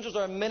angels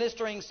are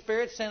ministering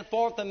spirits sent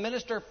forth to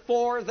minister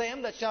for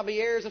them that shall be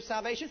heirs of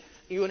salvation?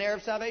 Are you an heir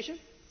of salvation?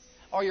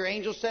 Are your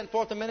angels sent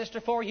forth to minister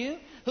for you?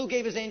 Who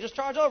gave His angels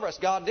charge over us?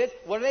 God did.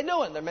 What are they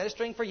doing? They're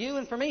ministering for you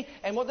and for me.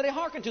 And what do they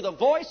hearken to? The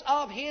voice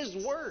of His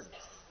Word.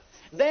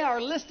 They are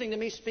listening to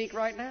me speak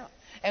right now.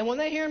 And when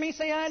they hear me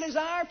say, I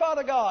desire,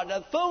 Father God,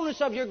 the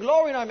fullness of your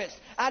glory in our midst.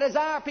 I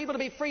desire people to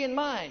be free in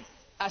mind,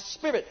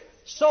 spirit,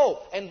 soul,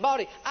 and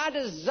body. I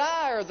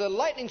desire the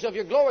lightnings of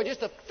your glory just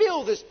to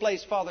fill this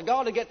place, Father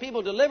God, to get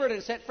people delivered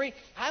and set free.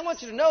 I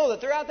want you to know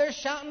that they're out there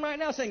shouting right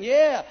now saying,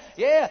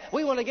 yeah,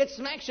 we want to get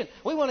some action.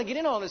 We want to get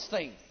in on this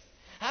thing.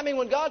 I mean,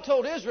 when God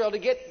told Israel to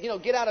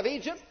get out of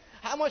Egypt,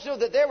 how much know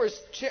that there was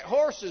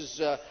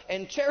horses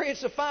and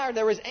chariots of fire?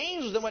 There was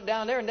angels that went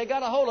down there and they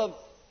got a hold of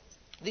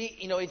the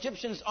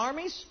Egyptians'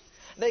 armies.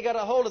 They got a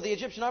hold of the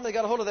Egyptian army. They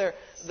got a hold of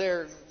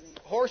their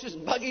horses,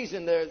 buggies,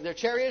 and their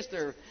chariots,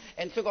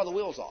 and took all the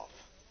wheels off.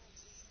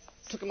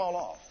 Took them all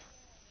off.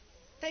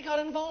 They got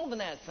involved in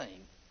that thing.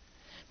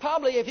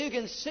 Probably if you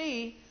can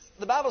see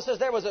The Bible says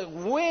there was a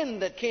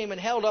wind that came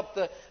and held up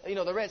the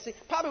Red Sea.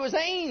 Probably was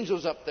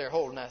angels up there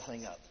holding that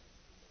thing up.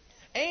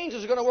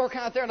 Angels are going to work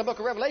out there in the book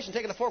of Revelation,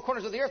 taking the four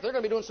corners of the earth. They're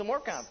going to be doing some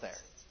work out there.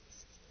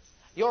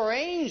 Your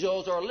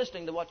angels are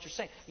listening to what you're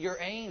saying. Your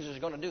angels are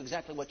going to do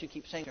exactly what you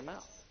keep saying in your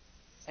mouth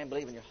and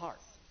believe in your heart.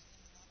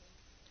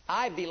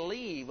 I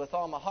believe with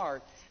all my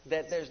heart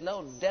that there's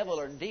no devil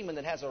or demon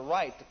that has a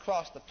right to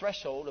cross the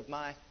threshold of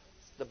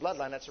the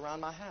bloodline that's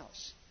around my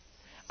house.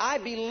 I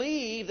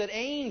believe that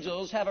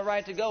angels have a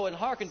right to go and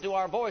hearken to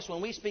our voice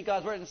when we speak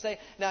God's word and say,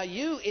 now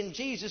you, in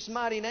Jesus'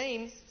 mighty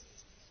name,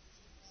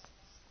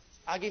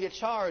 I give you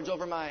charge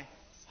over my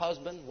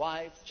husband,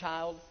 wife,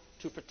 child,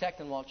 to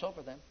protect and watch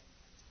over them.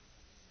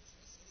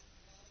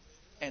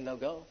 And they'll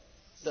go.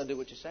 They'll do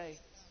what you say.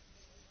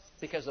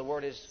 Because the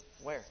word is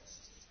where?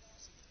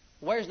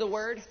 Where's the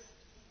word?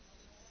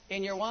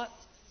 In your what?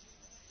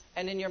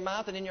 And in your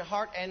mouth and in your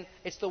heart. And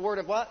it's the word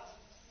of what?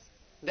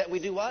 That we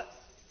do what?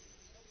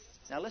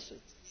 Now listen.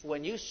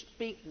 When you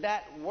speak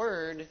that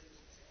word,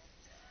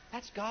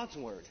 that's God's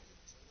word.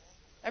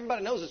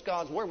 Everybody knows it's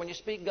God's word. When you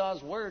speak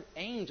God's word,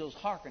 angels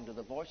hearken to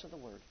the voice of the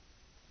word.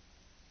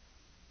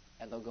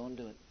 And they'll go and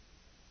do it.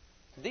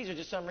 These are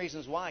just some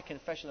reasons why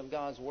confession of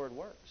God's word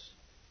works.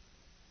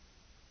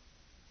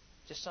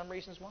 Just some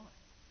reasons why.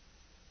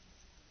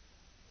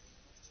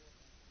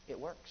 It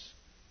works.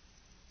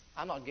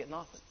 I'm not getting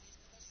off it.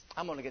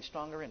 I'm going to get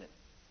stronger in it.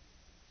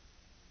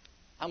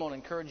 I'm going to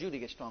encourage you to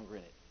get stronger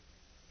in it.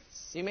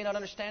 You may not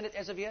understand it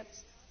as of yet.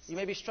 You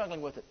may be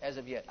struggling with it as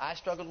of yet. I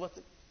struggled with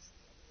it.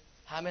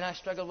 I mean, I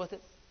struggled with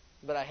it,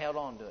 but I held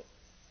on to it.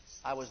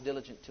 I was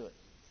diligent to it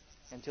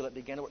until it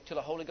began to work, till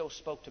the Holy Ghost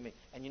spoke to me.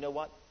 And you know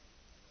what?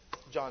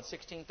 John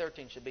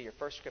 16:13 should be your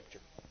first scripture.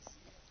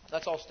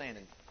 Let's all stand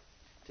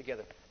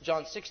together.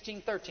 John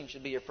 16:13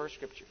 should be your first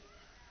scripture.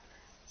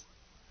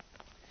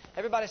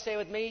 Everybody say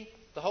with me,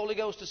 the Holy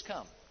Ghost has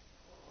come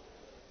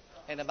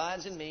and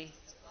abides in me,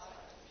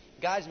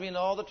 guides me in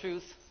all the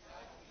truth,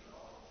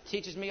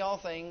 teaches me all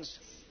things,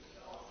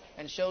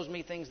 and shows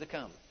me things to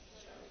come.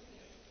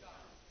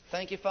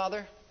 Thank you,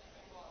 Father.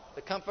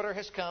 The Comforter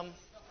has come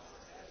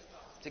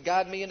to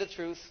guide me into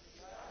truth,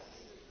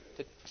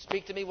 to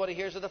speak to me what He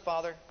hears of the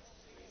Father,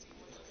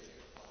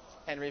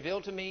 and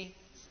reveal to me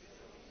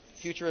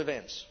future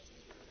events.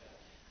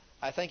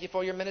 I thank you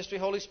for your ministry,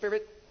 Holy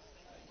Spirit.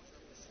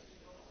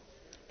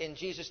 In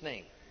Jesus'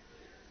 name.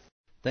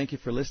 Thank you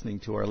for listening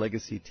to our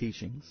legacy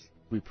teachings.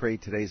 We pray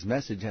today's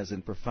message has a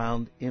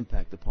profound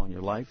impact upon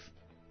your life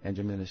and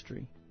your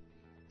ministry.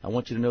 I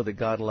want you to know that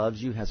God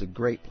loves you, has a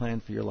great plan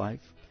for your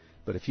life.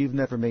 But if you've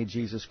never made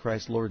Jesus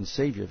Christ Lord and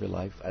Savior of your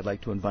life, I'd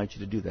like to invite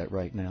you to do that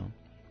right now.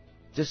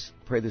 Just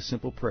pray this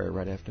simple prayer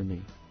right after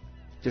me.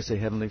 Just say,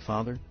 Heavenly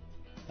Father,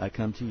 I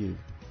come to you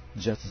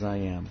just as I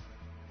am.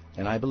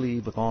 And I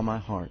believe with all my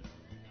heart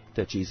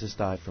that Jesus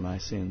died for my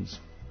sins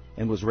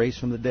and was raised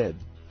from the dead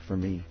for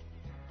me.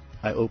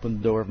 I open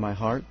the door of my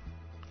heart.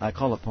 I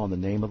call upon the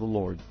name of the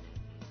Lord.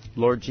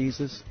 Lord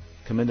Jesus,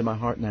 come into my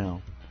heart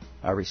now.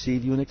 I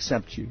receive you and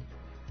accept you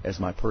as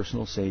my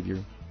personal Savior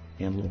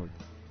and Lord.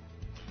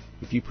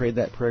 If you prayed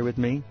that prayer with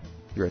me,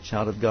 you're a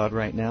child of God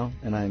right now,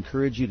 and I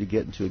encourage you to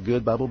get into a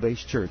good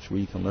Bible-based church where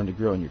you can learn to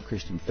grow in your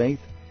Christian faith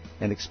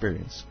and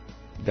experience.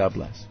 God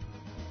bless.